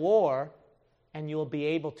survive a war, and you'll be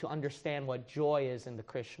able to understand what joy is in the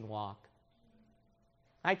Christian walk.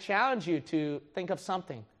 I challenge you to think of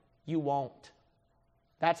something. You won't.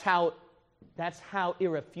 That's how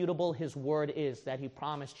irrefutable His word is, that He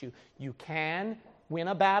promised you. You can win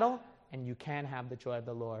a battle, and you can have the joy of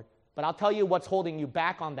the Lord. But I'll tell you what's holding you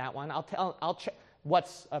back on that one.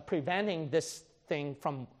 What's preventing this thing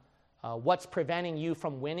from, what's preventing you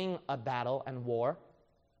from winning a battle and war.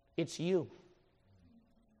 It's you.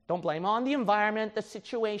 Don't blame on the environment, the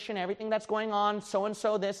situation, everything that's going on,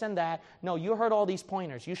 so-and-so, this and that. No, you heard all these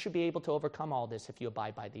pointers. You should be able to overcome all this if you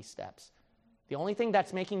abide by these steps. The only thing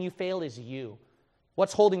that's making you fail is you.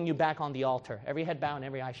 What's holding you back on the altar? Every head bowed and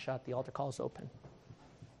every eye shut. The altar call is open.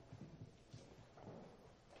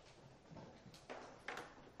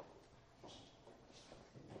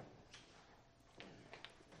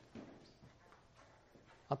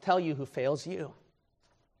 I'll tell you who fails you.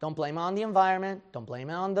 Don't blame it on the environment. Don't blame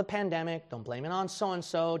it on the pandemic. Don't blame it on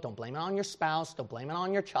so-and-so. Don't blame it on your spouse. Don't blame it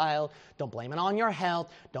on your child. Don't blame it on your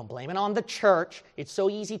health. Don't blame it on the church. It's so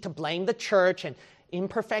easy to blame the church and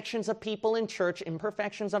imperfections of people in church,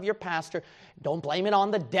 imperfections of your pastor. Don't blame it on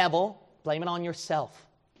the devil. Blame it on yourself.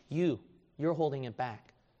 You're holding it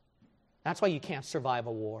back. That's why you can't survive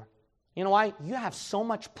a war. You know why? You have so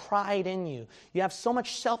much pride in you. You have so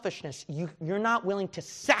much selfishness. You're not willing to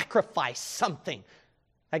sacrifice something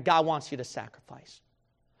that God wants you to sacrifice.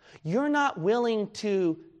 You're not willing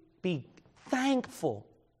to be thankful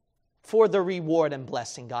for the reward and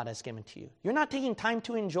blessing God has given to you. You're not taking time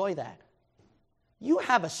to enjoy that. You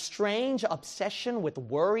have a strange obsession with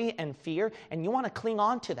worry and fear, and you want to cling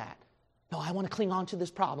on to that. No, I want to cling on to this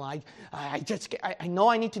problem. I know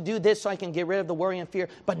I need to do this so I can get rid of the worry and fear,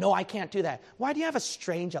 but no, I can't do that. Why do you have a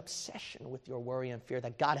strange obsession with your worry and fear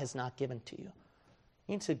that God has not given to you?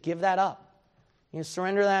 You need to give that up. You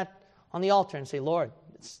surrender that on the altar and say, Lord,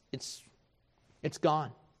 it's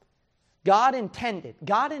gone. God's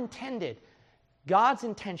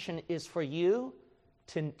intention is for you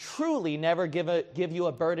to truly never give you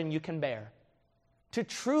a burden you can bear, to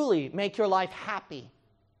truly make your life happy,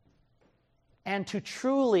 and to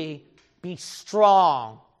truly be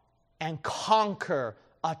strong and conquer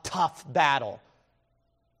a tough battle.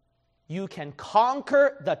 You can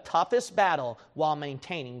conquer the toughest battle while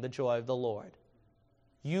maintaining the joy of the Lord.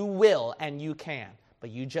 You will and you can,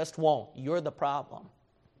 but you just won't. You're the problem.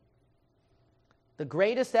 The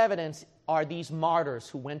greatest evidence are these martyrs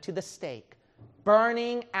who went to the stake,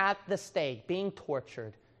 burning at the stake, being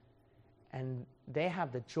tortured. And they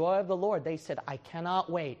have the joy of the Lord. They said, I cannot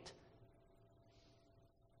wait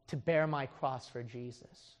to bear my cross for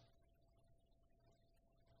Jesus.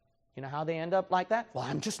 You know how they end up like that? Well,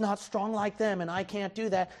 I'm just not strong like them and I can't do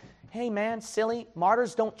that. Hey man, silly,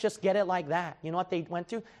 martyrs don't just get it like that. You know what they went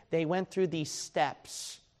through? They went through these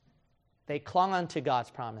steps. They clung unto God's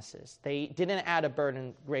promises. They didn't add a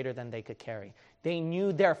burden greater than they could carry. They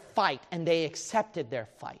knew their fight and they accepted their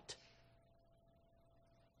fight.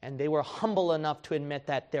 And they were humble enough to admit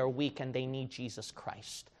that they're weak and they need Jesus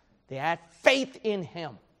Christ. They had faith in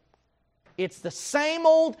Him. It's the same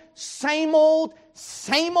old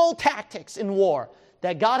tactics in war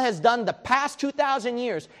that God has done the past 2,000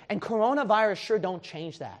 years. And coronavirus sure don't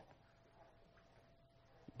change that.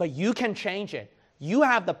 But you can change it. You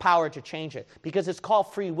have the power to change it because it's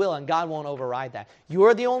called free will and God won't override that.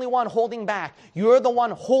 You're the only one holding back. You're the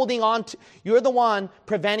one holding on to, you're the one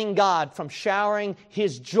preventing God from showering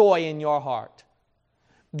His joy in your heart.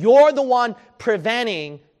 You're the one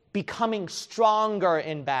preventing becoming stronger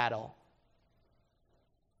in battle.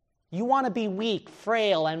 You want to be weak,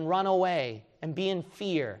 frail, and run away and be in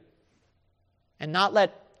fear and not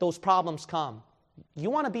let those problems come.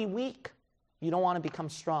 You want to be weak. You don't want to become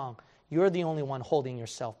strong. You're the only one holding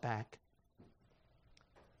yourself back.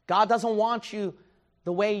 God doesn't want you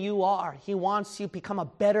the way you are. He wants you to become a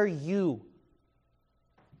better you.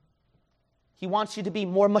 He wants you to be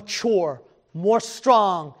more mature, more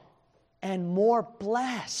strong, and more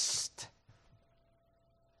blessed.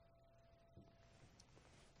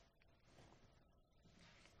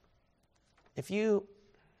 If you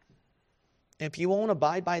won't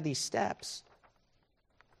abide by these steps,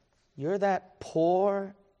 you're that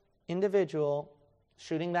poor individual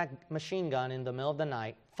shooting that machine gun in the middle of the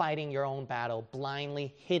night, fighting your own battle,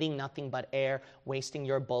 blindly hitting nothing but air, wasting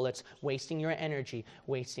your bullets, wasting your energy,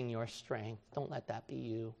 wasting your strength. Don't let that be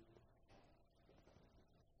you.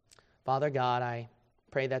 Father God, I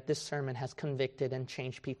pray that this sermon has convicted and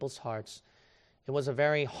changed people's hearts. It was a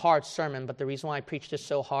very hard sermon, but the reason why I preach this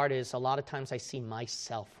so hard is a lot of times I see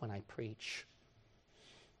myself when I preach.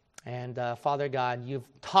 And Father God, you've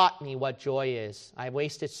taught me what joy is. I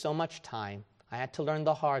wasted so much time. I had to learn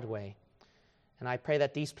the hard way. And I pray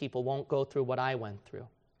that these people won't go through what I went through.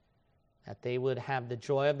 That they would have the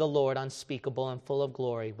joy of the Lord unspeakable and full of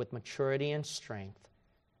glory with maturity and strength.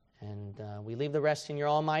 And we leave the rest in your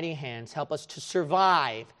almighty hands. Help us to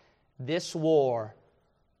survive this war.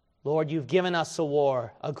 Lord, you've given us a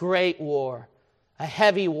war, a great war, a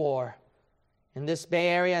heavy war in this Bay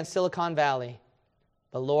Area and Silicon Valley.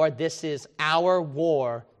 But Lord, this is our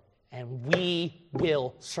war, and we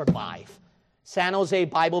will survive. San Jose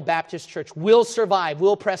Bible Baptist Church will survive,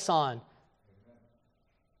 will press on.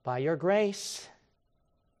 By your grace,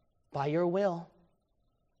 by your will.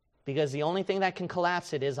 Because the only thing that can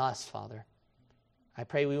collapse it is us, Father. I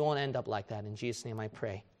pray we won't end up like that. In Jesus' name I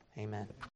pray. Amen.